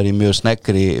svo ég mjög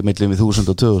sneggri millum við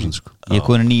 1000 og 2000 sko. Ég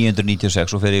komin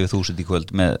 996 og fer yfir 1000 í kvöld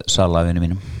með Salafinu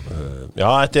mínum. Já,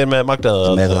 þetta með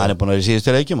Magdaða. Með hann búin að vera í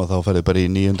síðustu leikjum og þá ferði bara í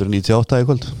 998 í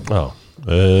kvöld. Já.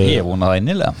 Ég vona það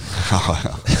innilega.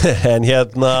 En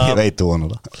hérna ég veit þú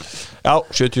vonar það. Já,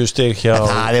 70 stig hjá.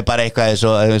 Það bara eitthvað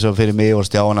eins og fyrir mig og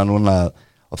Stjána núna,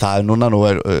 og það núna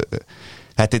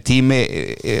þetta tími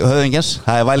höfðingjans,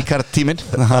 það wildcard tíminn.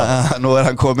 Nú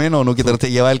hann kominn og nú getur hann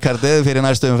tekið wildcardið fyrir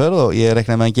næstu umferð og ég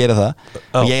rekna með að gera það.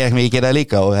 Og ég rekna með að gera það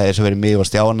líka og það svo fyrir mig og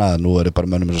Stjána, nú bara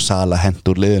mönnum eins og Sala hent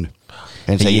úr liðinu.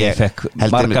 Ég fekk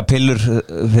marga pillur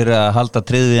fyrir að halda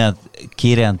triðið að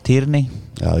Kieran Tierney.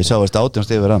 Já, ég sá veist 18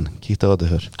 stig fyrir hann, kíkta á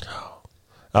þetta fyrr.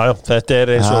 Já, þetta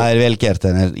eins og það vel gert,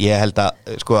 en ég held að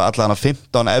sko allan að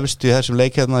 15 efstu í þessum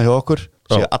leikjarna hjá okkur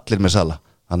séu allir með Sala.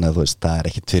 Þannig að þú veist, það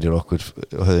ekkit fyrir okkur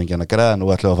höfðingjarna græða, nú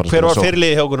ætlum við að fara að hver var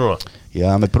fyrirliði hjá okkur núna? Já,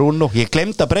 með Bruno, ég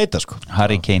glemd að breyta sko.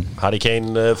 Harry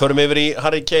Kane, förum yfir í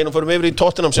Harry Kane og förum yfir í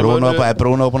Tottenham sem Bruno var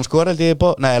búin að skora held ég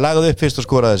lagaði upp fyrst og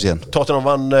skoraði síðan. Tottenham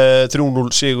vann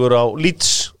 3-0 sigur á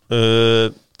Leeds.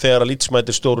 Þegar að Leeds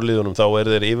mætir stóru liðunum þá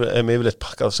þeir yfirleitt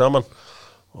pakkað saman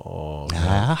og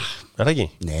er það ekki?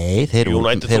 Nei, þeir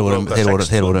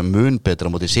voru mun betra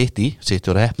á móti City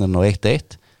voru heppnir á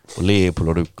 1-1 og Liverpool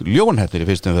voru ljónheppnir í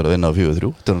fyrstum fyrir að vinna á 4-3.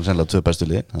 Það var sennilega 2 bestu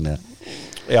liðin.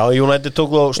 Já, United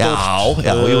tók þá stórt.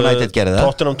 Já, United gerði það.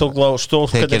 Tottenham tók þá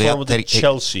stórt hvernig fórum til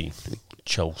Chelsea.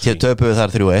 Þeir töpuðu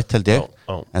þar 3-1 held ég.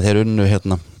 En þeir unnu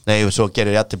nei, svo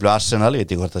gerir jafntefli Arsenal, ég veit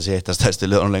ekki hvort það sé eitt af stærstu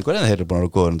liðunum lengur, en þeir eru búin að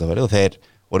vera góður undanfarið og þeir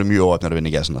voru mjög óöfnir að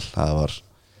vinna í Arsenal. Það var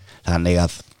þannig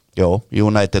að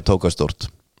United tók að stórt.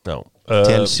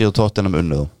 Chelsea og Tottenham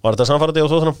unnu. Var þetta samfærandi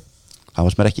á Tottenham? Það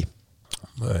var mér ekki.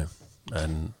 Nei,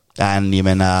 en ég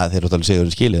meina þeir eru alveg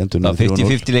sigurinn skilið. Það var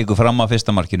 50-50 leiku fram að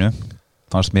fyrsta markinu,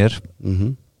 fannst mér.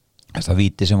 Það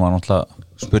víti sem var náttúrulega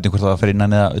spurning hvort það var fyrir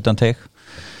innan eða utan teik,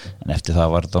 en eftir það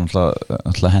var þetta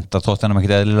náttúrulega henda Tottenham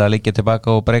ekkert eðlilega að liggja tilbaka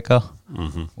og breyka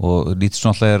og Leeds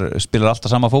náttúrulega spilar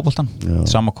alltaf sama fótboltan,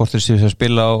 sama kortir sem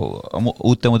spila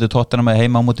úti á móti Tottenham eða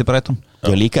heima á móti Brighton.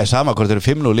 Já, líka sama hvort eru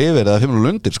 5-0 yfir eða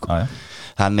 5-0 undir sko.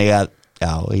 Þannig að,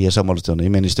 já, ég er sammálastjónu,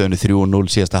 ég meina í stöðinu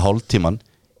 3-0 síðasta hálftíman.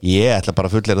 Ég ætla bara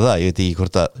að fullera það, ég veit ekki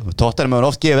hvort að Tottenham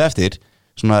hefur oft gefið eftir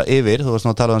svona yfir, þú varst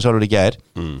nú að tala um sjálfur í gær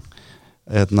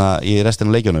í restina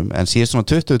af leikjunum, en síðan svona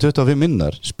 20-25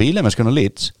 minnar spilamennskan á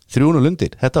Leeds 3-0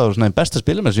 undir, þetta var svona einn besta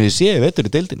spilamenn sem ég sé veitur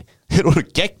í deildinni, þeir voru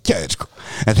geggjaðir sko,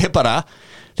 en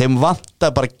þeim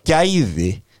vantar bara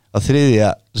gæði á þriðja,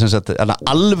 sem sagt,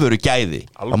 alvöru gæði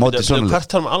á móti svona.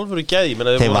 Hvert talum alvöru gæði, ég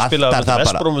meina þeir voru að spila með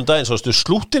Vestbrom daginn, svo stu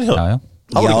slútin hjá. Já,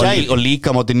 og líka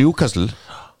móti Newcastle.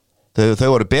 Þau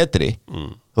voru betri,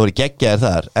 þau voru geggjaðir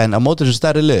þar, en á móti þessu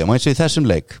stærri liðum og eins og í þessum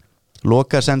leik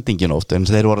loka sendingin oft, en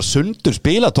þeir voru að sundur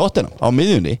spila Tottenham á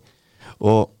miðjunni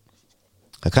og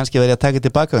það kannski verið að taka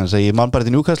tilbaka þannig að ég man bara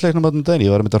til Newcastle-leiknum á þessum daginn,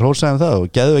 ég var að mynda að hrósa það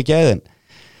og gæðu gæðin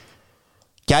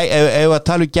ef að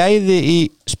tala um gæði í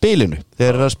spilinu,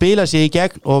 þeir eru að spila sig í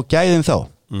gegn og gæðin þá,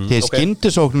 þegar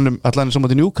skyndisóknunum allan sem á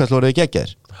til Newcastle voru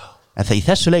geggjaðir. En það í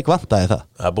þessu leik vantaði það.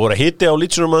 Það er búið að hitti á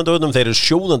Leedsunum undanvöldum, þeir eru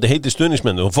sjóðandi heiti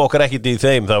stuðningsmenn og fokkar ekkit í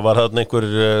þeim. Það var þarna einhver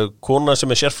kona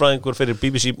sem er sérfræðingur fyrir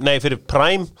fyrir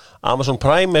Prime, Amazon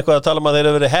Prime, eitthvað að tala um að þeir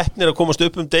eru verið heppnir að komast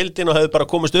upp deildin og hefðu bara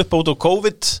komast upp út á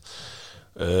COVID.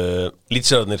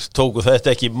 Leedsararnir tóku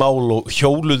þetta ekki mál og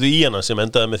hjóluðu í hana sem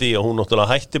endaði með því að hún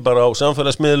náttúrulega hætti bara á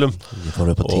samfélagsmiðlum. Ég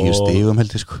fór upp á 10 stigum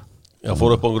held ég sko. Já,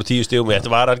 fór upp á einhverju 10 stigum, þetta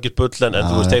var algjört bull en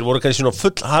þú veist, þeir voru kannski svona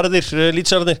fullharðir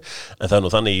Leedsararnir, en það er nú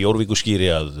þannig í Jórvíkurskýri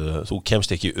að þú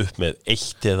kemst ekki upp með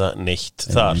eitt eða neitt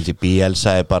þar.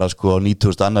 Bielsa er bara sko á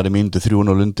 90. annari mínútu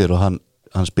 3-0 undir og hann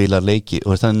spilar leiki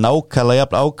og það er nákvæmlega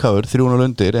jafn ákafur 3-0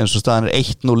 undir eins og staðan er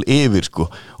 1-0 yfir sko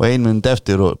og 1 minúti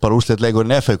eftir og bara úrslit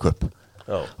leikurinn FA Cup.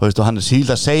 Þú veist, og hann er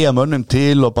síld að segja mönnum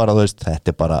til og bara, þú veist,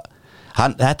 þetta er bara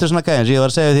þetta er svona gæðin sem ég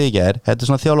var að segja því ekki þetta er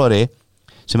svona þjálfari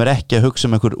sem er ekki að hugsa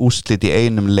einhver úrslit í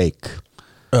einum leik.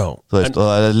 Þú veist, og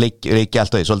það leiki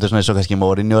alltaf í svolítið svona eins og kannski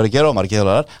Mourinho er að gera og margir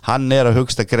þjálfarar, hann er að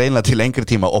hugsta greina til lengri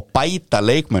tíma og bæta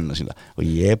leikmennina sína og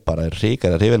ég bara er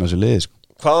ríkar að hrifina þessu liði sko.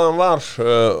 Hvaðan var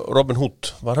Robin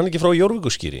Hood? Var hann ekki frá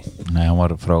Jórvíkurskýri? Nei, hann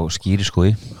var frá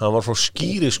Skíriskói. Hann var frá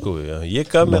Skíriskói, já. Ég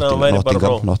gaf mér að hann væri bara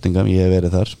frá Nottingham, ég hef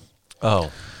verið þar. Já,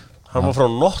 hann var frá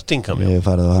Nottingham. Ég hef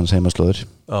farið á hans heimaslóður.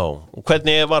 og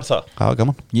hvernig var það? Það var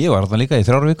gaman. Ég var þarna líka í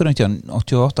 3 vikur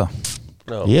 88.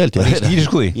 Ég held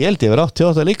ég verið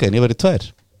 88 líka en ég verið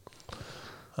 2.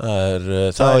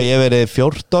 Það ég verið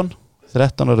 14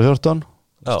 13 ára 14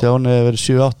 Stjáni verið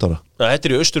 7-8 ára.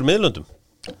 Þetta í Austurmiðlöndum.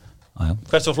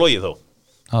 Hvert var flogið þá?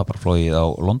 Það var bara flogið á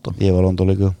London. Ég var London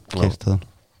líka, keyrt það.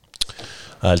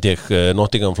 Það held ég,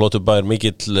 Nottingham flottur bær,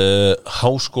 mikill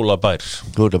háskólabær.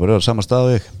 Þú er bara sama stað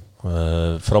og ég.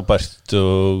 Frábært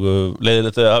og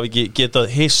leiðilegt að hafa ekki getað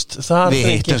hist þar. Við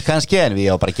hittumst kannski en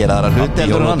við á bara að gera aðra hluti.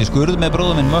 Ég var í skurð með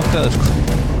bróðum minn mökkaði sko.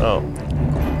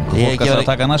 Fólk að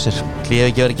taka nassir. Ég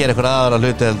hef ekki verið að gera eitthvað aðra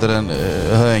hluti heldur en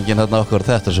höfingin þarna okkur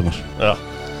þetta sumar. Já,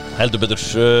 heldur betur.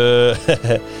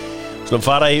 Slum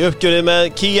fara í uppgjörið með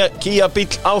Kia bíl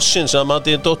ásins að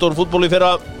mati doktorfútból í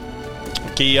fyrra.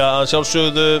 Kia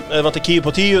sjálfsögðu, ef vantar Kia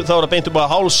på 10 þá er það beint upp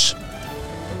að háls.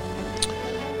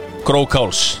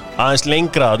 Krókháls, aðeins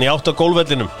lengra, þannig í 8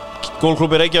 gólfvellinum.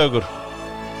 Gólklúbbi Reykjavíkur.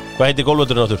 Hvað heitir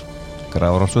gólvöllurinn áttur?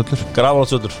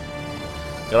 Grafarholtsvöllur.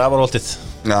 Grafarholtið.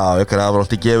 Já,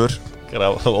 Grafarholti gefur.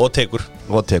 Og tekur.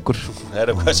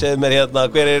 Herru, hvað segir mér hérna,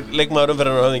 hver er leikmaður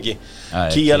umferðarnar höfðingi?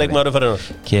 Kia leikmaður umferðarnar.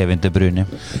 Kevin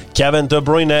De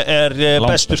Bruyne er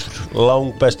bestur.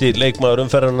 Langbesti leikmaður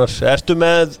umferðarnar. Ertu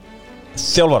með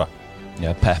þjálfara?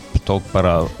 Já, Pep tók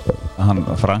bara hann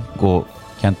Frank og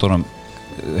kenndi honum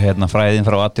fræðin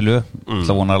frá Attilu.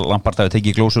 Það vona að Lampard hafi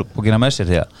tekið glósubókina með sér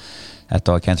því að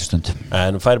þetta var kennslustund.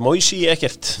 En fær Moisi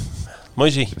ekkert?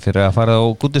 Moisi? Fyrir að fara á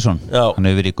Goodison. Hann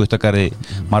hefur verið í Guttagarði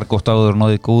margótt áður og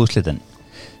náði góðu slit en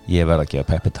ég verð að gefa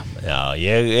Pep þetta. Já,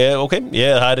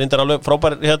 það er reyndar alveg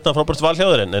frábært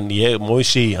valhjáður en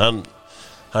Moisi, hann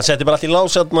setti bara allt í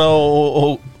lásatna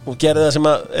og gerði það sem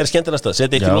er skemmtilegast.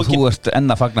 Já, þú ert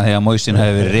enn að fagna því að Moisin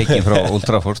hefur verið reikinn frá Old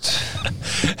Trafford.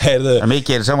 Heyrðu.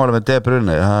 Mikið er sammála með De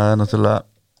Bruyne. Það er náttúrulega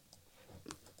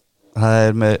það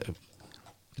er með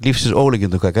lífsins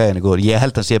ólíkjöndu hvað gæðin er góður. Ég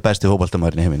held að hann sé besti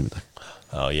fótboltamaðurinn í heiminum í dag.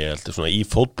 Já, ég held að svona í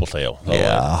fótbolta, já.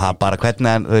 Já, hann bara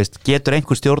hvernig hann, getur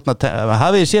einhver stjórna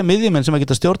hafið þið séð miðjumenn sem að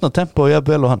geta stjórna tempo og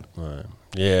jafnvel og hann.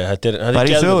 Bara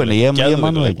í sögunni, ég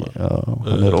mann ekki. Já,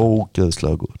 hann er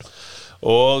ógeðslega góður.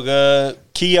 Og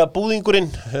Kia búðingurinn,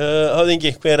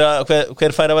 höfðingi,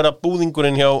 hver fær að vera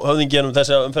búðingurinn hjá höfðingiðanum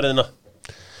þessa umferðina?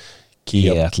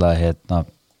 Kia. Ég ætla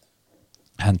að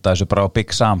henda þessu bara á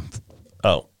Big Sam.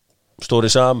 Já,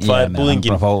 Stóri Sam fær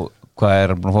búðingin. Hvað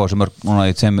er hann búin að fá þessu mörg núna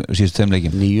í síðustu 5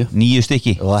 leikjum? 9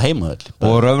 stykki. Og það heimaðall.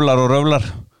 Og röflar.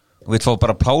 Og við fá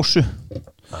bara pásu.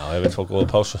 Já, ég vil fá góða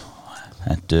pásu.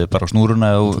 Hentu bara á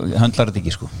snúruna og höndlar þetta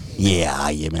ekki sko.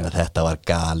 Já, ég meina þetta var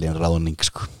galin ráðning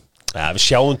sko. Já, við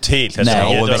sjáum til. Nei,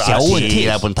 við sjáum til.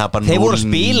 Þeir voru að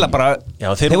spila bara. Já,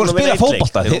 þeir voru að spila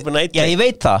fótbolta. Já, ég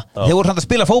veit það. Þeir voru að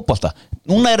spila fótbolta.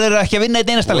 Núna eru þeir ekki að vinna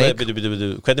eitt einasta leik.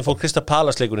 Hvernig fór Krista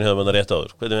Palas leikurinn hefur mann rétt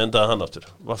áður? Hvernig endaði hann aftur?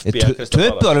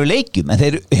 Töpuðu alveg leikjum, en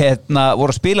þeir voru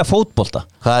að spila fótbolta.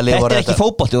 Þetta er ekki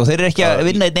fótbolti og þeir eru ekki að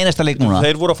vinna eitt einasta leik núna.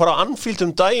 Þeir voru að fara á Anfield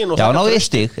daginn. Já, náðu í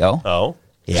stig, já.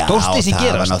 Stórstið sem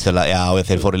gerast. Já,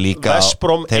 þeir fóru líka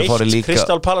Vestbrom 1,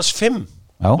 Crystal Palace 5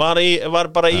 var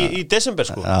bara í desember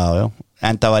sko. Já,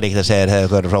 en það var ekki að segja þeir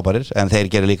hefur frábærir en þeir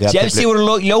gerðu líka Chelsea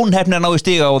voru ljónhefnir að ná í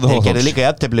stiga á þeir gerðu líka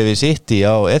jafntefli við City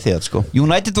á Etihad sko.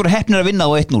 United voru hefnir að vinna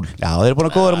á 1-0. Já, þeir eru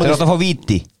búin að góða þeir átt að fá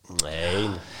víti.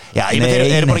 Já,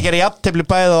 þeir eru búin að gera jafntefli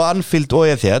bæði á Anfield og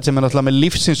Etihad sem er náttúrulega með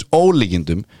lífsins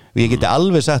ólíkindum og ég geti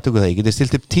alveg sagt okkur það, ég geti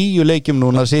stilt upp 10 leikjum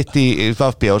núna City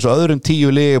Vafbja og svo öðrum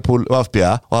 10 Liverpool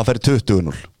Vafbja og það færi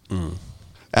 20-0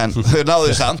 en þau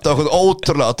náðu samt okkur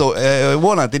ótrúlega og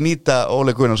vonandi nýta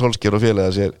Ole Gunnar Solskjær og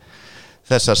félaga sér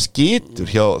þessar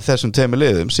skítur hjá þessum tveimur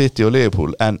liðum City og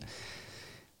Liverpool en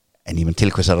ég menn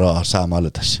til hvers að ráða sama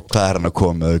alveg þess hvað er hann að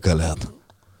koma með aukalega þarna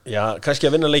Já, kannski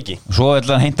að vinna leiki. Svo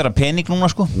ætla hann heintar að pening núna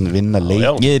sko. Vinna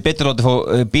leiki. Ég hefði betur látið fá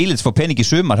Bílits fá pening í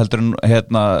sumar heldur en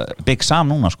Big Sam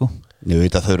núna sko. Ég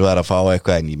veit að þau eru að fá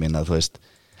eitthvað en ég minna þú veist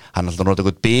hann alltaf nota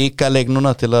eitthvað byggarleik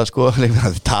núna til að sko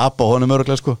tapa honum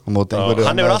öruglega sko.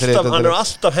 Hann er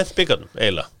alltaf hent byggarnum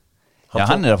eiginlega. Já,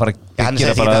 hann er að fara að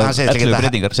gera bara 11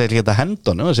 breytingar. Hann segir ekki að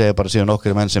hendunum og segir bara síðan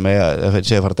okkur menn sem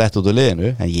segir að fara dett út úr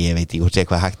liðinu en ég veit ekki hvort segir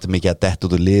hvað hægt mikið að dett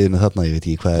út úr liðinu þarna, ég veit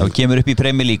ekki hvað það kemur upp í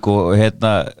Premier League og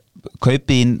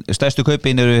stærstu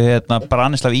kaupin eru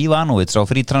Branislav Ivanovic á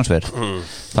frí transfer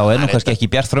þá er nú kannski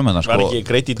ekki bjart frumöndan Var ekki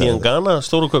Grady Diangana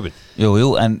stóru kaupin?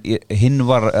 Jú, en hinn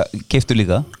var keyptur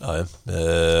líka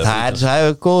Það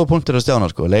er góða punktur að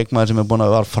stjána sko, leikmaður sem er búin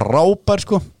að var frábær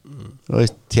sko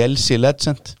Chelsea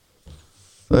legend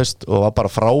og var bara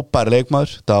frábær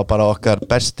leikmaður það var bara okkar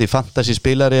besti fantasy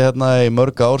spilari hérna í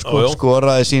mörg ár sko,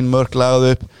 skoraði sín mörg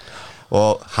lagað upp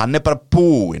og hann er bara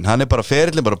búinn hann er bara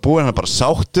ferillin bara búinn, hann er bara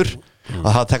sáttur og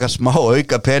það taka smá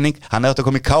auka pening, hann hefði átt að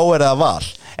koma í KR eða Val,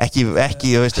 ekki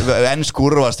þú veist, ensk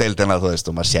úrvalsdeildina, þú veist,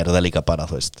 og maður sér það líka bara,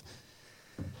 þú veist,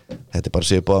 þetta bara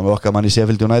svipað með okkar mann í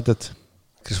Sheffield United.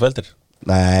 Chris Felder?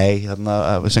 Nei, þarna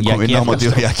sem kom inn á móti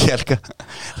og Jagielka,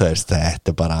 þú veist,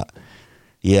 þetta bara.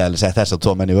 Ég hef alveg sett þess að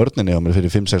 2 menn í vörninni á mér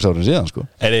fyrir 5-6 árin síðan sko.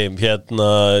 Hérna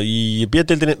í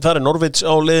B-deildinni, það Norwich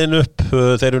á leiðin upp,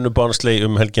 þeir unnu Barnsley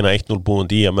helgina 1-0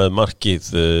 búandi í að með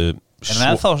markið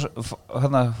En þá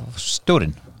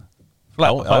stjórinn? Já,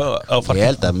 ég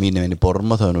held að mínu vinni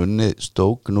Bournemouth það unni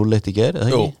Stoke 0-1 í gær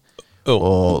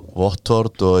og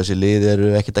Watford og þessi lið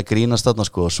eru ekkert að grínast þarna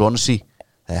sko, Swansea,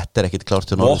 þetta ekkert klárt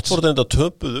til Norwich. Watford enda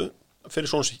töpuðu fyrir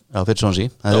Swansea. Já, fyrir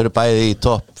Swansea, það eru bæði í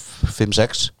topp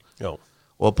 5-6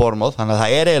 og Bournemouth, þannig að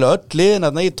það eiginlega öll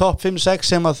liðin í topp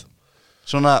 5-6 sem að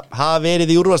svona hafa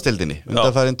verið í úrvalsdeildinni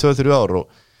undanfarin 2-3 ár og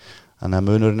þannig að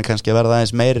munurinn kannski að verða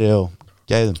aðeins meiri og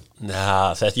gæðum.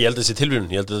 Þetta ég held þessi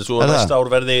tilvíðun, ég held að svo næsta ár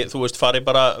verði, þú veist, fari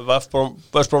bara West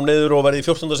Brom niður og verði í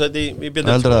 14. sæti í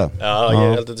björnum. Heldur það? Já, ég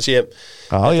held að þetta sé.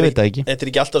 Já, ég veit það ekki. Þetta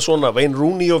ekki alltaf svona, Wayne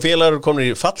Rooney og félagar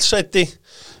komnir í fallsæti,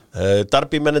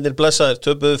 Derby mennirnir blessaðir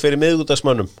töpuðu fyrir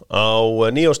miðvikudagsmönnum á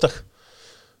nýjársdag.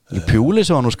 Pjúli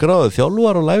sem var nú skráðið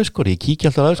þjálfar og læfiskor, ég kíkja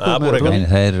alltaf læfiskor Nei,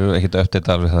 það eru ekkert uppdætt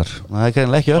alveg þar. Það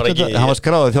er ekki uppdætt, hann var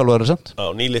skráðið þjálfar samt. Já,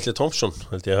 Nýlitli Thompson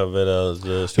held ég hafa verið að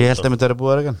stjórna. Ég held að myndi að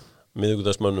búið að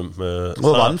miðvikudagsmönnum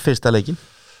og vann fyrsta leikin.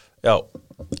 Já,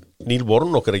 Neil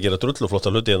Warnock að gera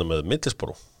drulluflotta hluti hérna með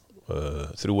Middlesbrough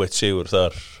 3-1 sigur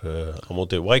þar á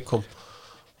móti Wycombe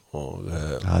og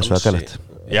það er svakalegt.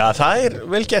 Já, það er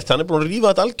vel gert, hann er búin að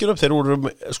rífa þetta algjör upp, þeir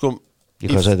voru sko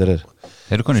í hvað sæti þeir?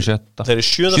 Þeir eru konið í 7. Þeir eru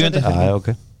 7. sæti. Já, ok.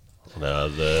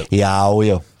 Já,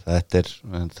 þetta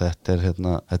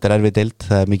er erfið deild,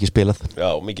 það er mikið spilað. Já,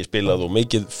 mikið spilað og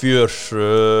mikið fjör.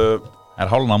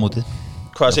 Er hálfna á mótið.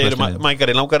 Hvað segir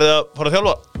Mængari, langar þið að fara að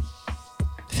þjálfa?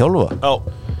 Þjálfa? Já.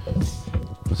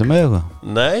 Þetta með eitthvað?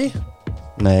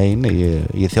 Nei,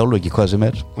 ég þjálfa ekki hvað sem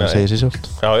það segir sér sjálft.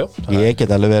 Já. Ég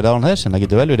get alveg verið án þess, en það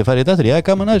getur vel verið að fara í þetta, ég er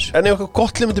gaman að þessu. En ef eitthvað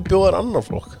gott lið myndi bjóða annan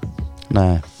flokk?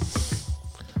 Nei.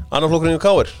 Annan flokkurinn í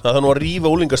KR? Það þarf nú að rífa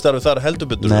úlingastarfið þar heldur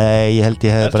betur. Nei, ég held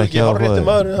ég hefði bara ekki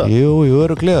áhuga. Jú,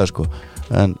 öruglega sko.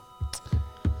 En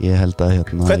ég held að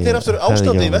hvernig aftur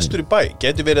ástandið í vestur í bæ?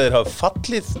 Getur verið að þeir hafa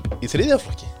fallið í 3.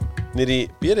 flokki? Nýr í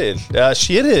B-riðil? Eða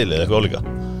C-riðil eða eitthvað álíka?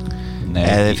 Nei,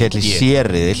 þeir fjall í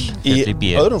C-riðil.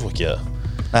 Í öðrum flokki eða?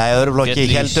 Nei, öðrum flokki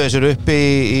heldur þessur uppi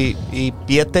í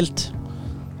B-deild.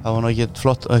 Það var nú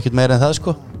ekkert meira en það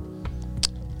sko.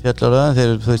 Fjallaröðan,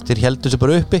 þeir heldur sér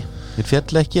bara uppi. Þeir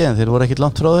fjall ekki, en þeir voru ekkert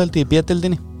langt frá held í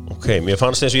B-deildinni. Ok, mér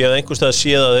fannst eins og ég hefði einhvers stað að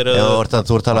séð að þeir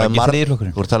þú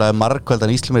voru talað um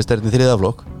margkvældan Íslameistarin í 3.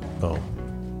 flokk.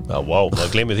 Já,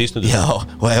 það gleymið því stundum. Já,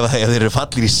 og ef þeir eru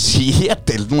fallir í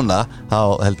C-deild núna, þá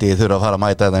held ég þurfa að fara að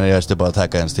mæta þetta en ég veist bara að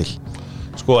taka eins til.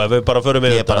 Sko, ef við bara förum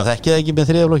með þetta. Ég bara þekki það ekki með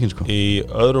 3. flokkin sko. Í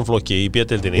öðrum flokki, í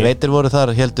B-deildinni. Ég veit þeir voru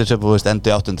þar, heldur sem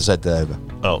endur í 8. sæti eða eitthvað.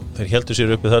 Já, þeir heldur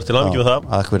sér uppi þar til hamingju með það.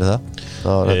 Akk fyrir það.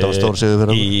 Þetta var stór sigur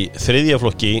fyrir í 3.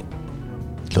 flokki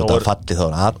hljóta að falli þá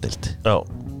var A-deild. Já,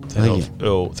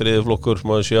 3. flokkur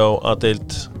má sjá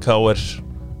A-deild, KR,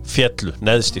 fjallu,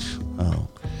 neðstýr. Já,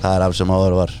 það er af sem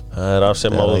áður var. Það er af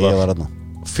sem áður var.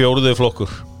 4.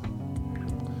 flokkur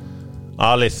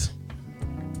A-lið,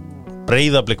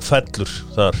 Breiðablik fellur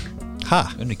þar.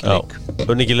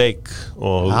 Unni ekki leik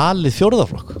A-lið 4.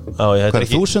 flokk. Hvað er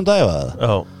 1000 æfa það?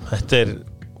 Já, þetta er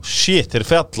shit, þeir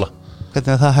fjalla.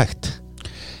 Hvernig er það hægt?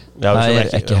 Já, það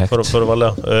er ekki hægt. Fyrir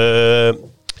valega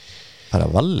bara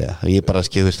valega, ég bara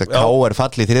skilðist að KR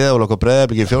falli í 3. flokk og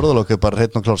Breiðablik í 4. flokk er bara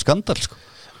hreinn og klár skandal sko.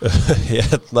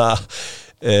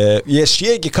 Ég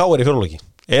sé ekki KR í 4. flokki.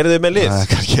 Eru þið með lið?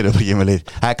 Kannski eru þið ekki með lið.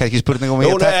 Það er kannski spurning um þeir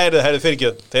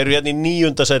eru hérna í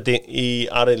 9. sæti í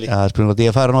A-riðli. Já, spurning um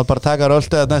ég fara nú bara að taka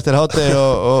röldu að næstir hátegi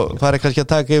og fara kannski að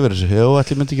taka yfir þessu. Jú,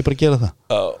 allir myndi ekki bara gera það.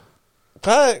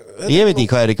 Ég veit ekki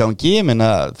hvað er í gangi, ég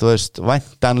minna, þú veist,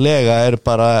 væntanlega er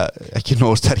bara ekki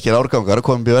nógu sterkir árgangar að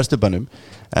koma upp í Vesturbænum,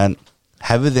 en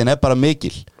hefðin er bara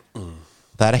mikil.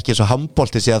 Það er ekki eins og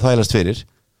handbolti sé að þvælast fyrir.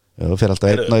 Þú fyrir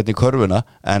alltaf einn og einn í körfuna,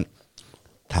 en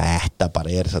þetta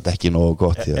bara er þetta ekki nógu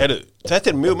gott. Þetta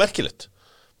er mjög merkilegt.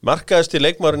 Markaðasti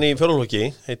leikmaðurinn í 4. flokki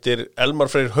heitir Elmar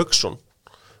Freyr Hauksson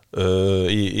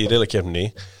í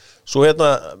riðlakeppninni. Svo hérna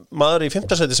maður í 5.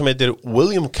 sæti sem heitir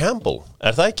William Campbell.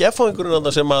 Er það ekki F-fáingurinn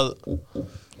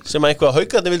sem eitthvað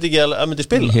haukandi vildi ekki að myndi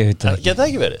spila? Geta það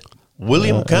ekki verið?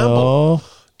 William Campbell.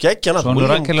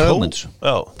 William Campbell.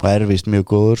 Það er vist mjög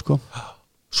góður sko.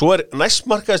 Svo er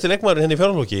næstmarkaðasti leikmaðurinn henni í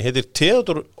 4. flokki heitir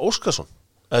Theodor Óskarsson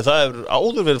En það hefur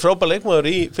áður verið frábær leikmaður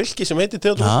í Fylki sem heitir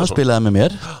Theodor Óskarsson. Já, spilaði með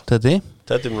mér,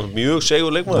 Þetta er mjög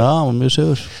segur leikmaður. Já, mjög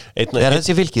segur.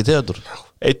 Þessi Fylki, Theodor?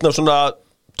 Einn af svona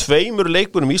 2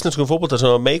 leikmönnum í íslenskum fótbolta sem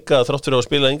var meika þrátt fyrir að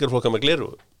spila yngreflokka með gleru.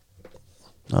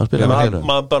 Já, spila með gleru.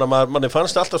 Manni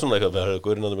fannst alltaf svona eitthvað, það er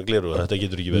guðurinn með gleru, þetta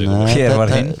getur ekki verið. Hér var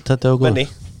hinn. Venni.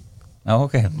 Já,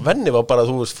 okay. Venni var bara,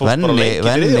 þú veist, fólk bara leikir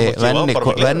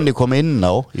Venni kom inn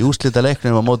á í úrslita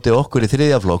leiknum á móti okkur í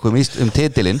 3. flokk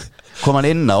titilinn, kom hann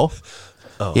inn á.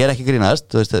 Ég er ekki grínast,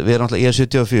 þú veist, ég er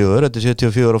 74, þetta er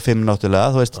 74 og 5 náttúrulega,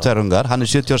 þú veist, tverrungar, hann er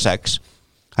 76,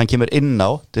 hann kemur inn á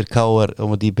til KR og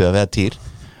móti IBF eða Týr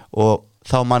og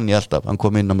þá mann ég alltaf, hann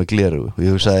kom inn á með gleru og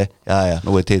ég hugsaði, já,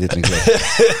 nú er titillinn klár.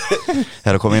 Þegar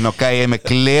hann kom inn á gæi með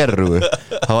gleru,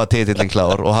 þá var titillinn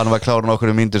klár og hann var klár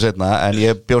nokkur mínútur seinna, en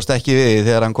ég bjóst ekki við því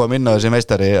þegar hann kom inn á þessi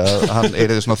meistari að hann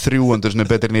er svona 300 sinni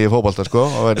betri en ég í fótbolta, sko,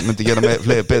 og myndi gera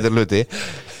betri hluti.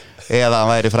 Eða hann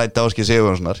væri Fræddi Ásgeir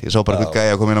Sigurjónssonar. Ég sá bara eitthvað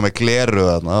gæja að koma inn á með gleru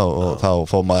þarna og þá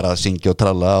fór maður að syngja og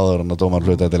tralla áður en að dómarinn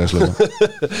flutaði til leikslokum.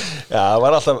 Já, það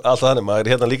var alltaf þannig, maður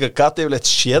hérna líka gati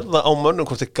yfirleitt séða á mönnum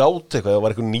hvort þið gátt eitthvað, það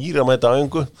var eitthvað nýra að mæta á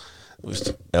einhver, þú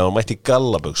veist, ef hann mætti í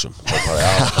gallabuxum,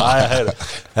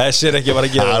 þessi er ekki að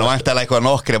vera að gera. Það mætti alveg eitthvað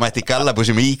nokkri að mætti í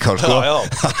gallabuxum í íkál, sko.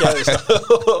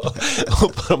 Og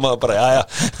maður bara,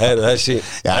 þessi.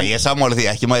 Já, ég sammála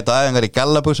því, ekki mæta aðeingar í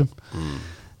gallabuxum.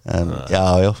 En,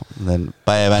 já,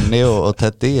 bæði Venni og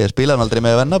Teddy, ég spilaði hann aldrei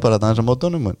með Venna bara þannig að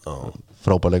mótunum,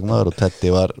 frábær leikmaður og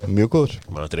Teddy var mjög góður.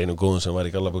 Man er einu góðum sem var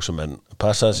í gallabuxum en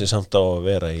passaði sig samt á að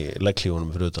vera í legglífunum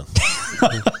fyrir utan.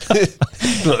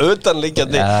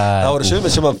 Utanliggjandi, það voru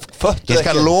sumir sem að föttu ekki. Ég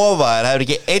skal lofa þér, það er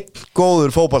ekki einn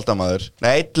góður fótboltamaður,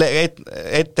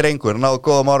 einn drengur náðu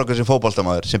góðum árangur sem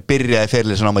fótboltamaður sem byrjaði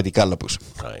ferilið sem ámætti í gallabuxum.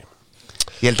 Nei.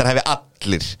 Ég held að það hefði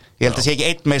allir. Ég held að sé ekki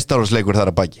einn meistaraflokksleikur þar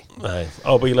að baki. Nei,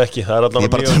 ábyggilega ekki.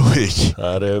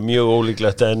 Það er mjög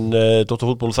ólíklegt en Dóttar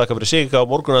fútból þakka fyrir sig á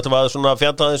morgun. Þetta var svona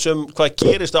fjallaðins hvað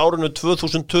gerist á árinu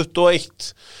 2021.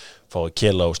 Fá að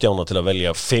Kela og Stjána til að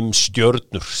velja 5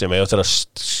 stjörnur sem eiga eftir að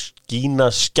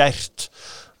skína skært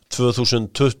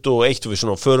 2021. Við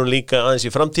svona förum líka aðeins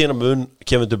í framtíðina mun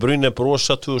Kevin De Bruyne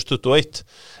brosa 2021.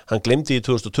 Hann glemdi í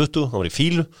 2020, hann var í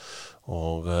fílu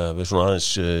og við svona aðeins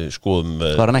skoðum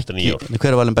var hann ekki,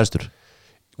 hver var valinn bestur?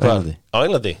 Á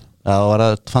Englandi? Já, var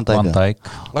það Van Dijk.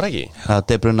 Var ekki? Það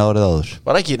De Bruyne árið áður.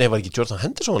 Var ekki Jordan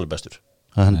Henderson valinn bestur?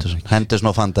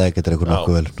 Henderson og Van Dijk, þetta er eitthvað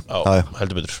nokkuð vel. Já,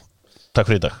 heldur betur. Takk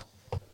fyrir í dag.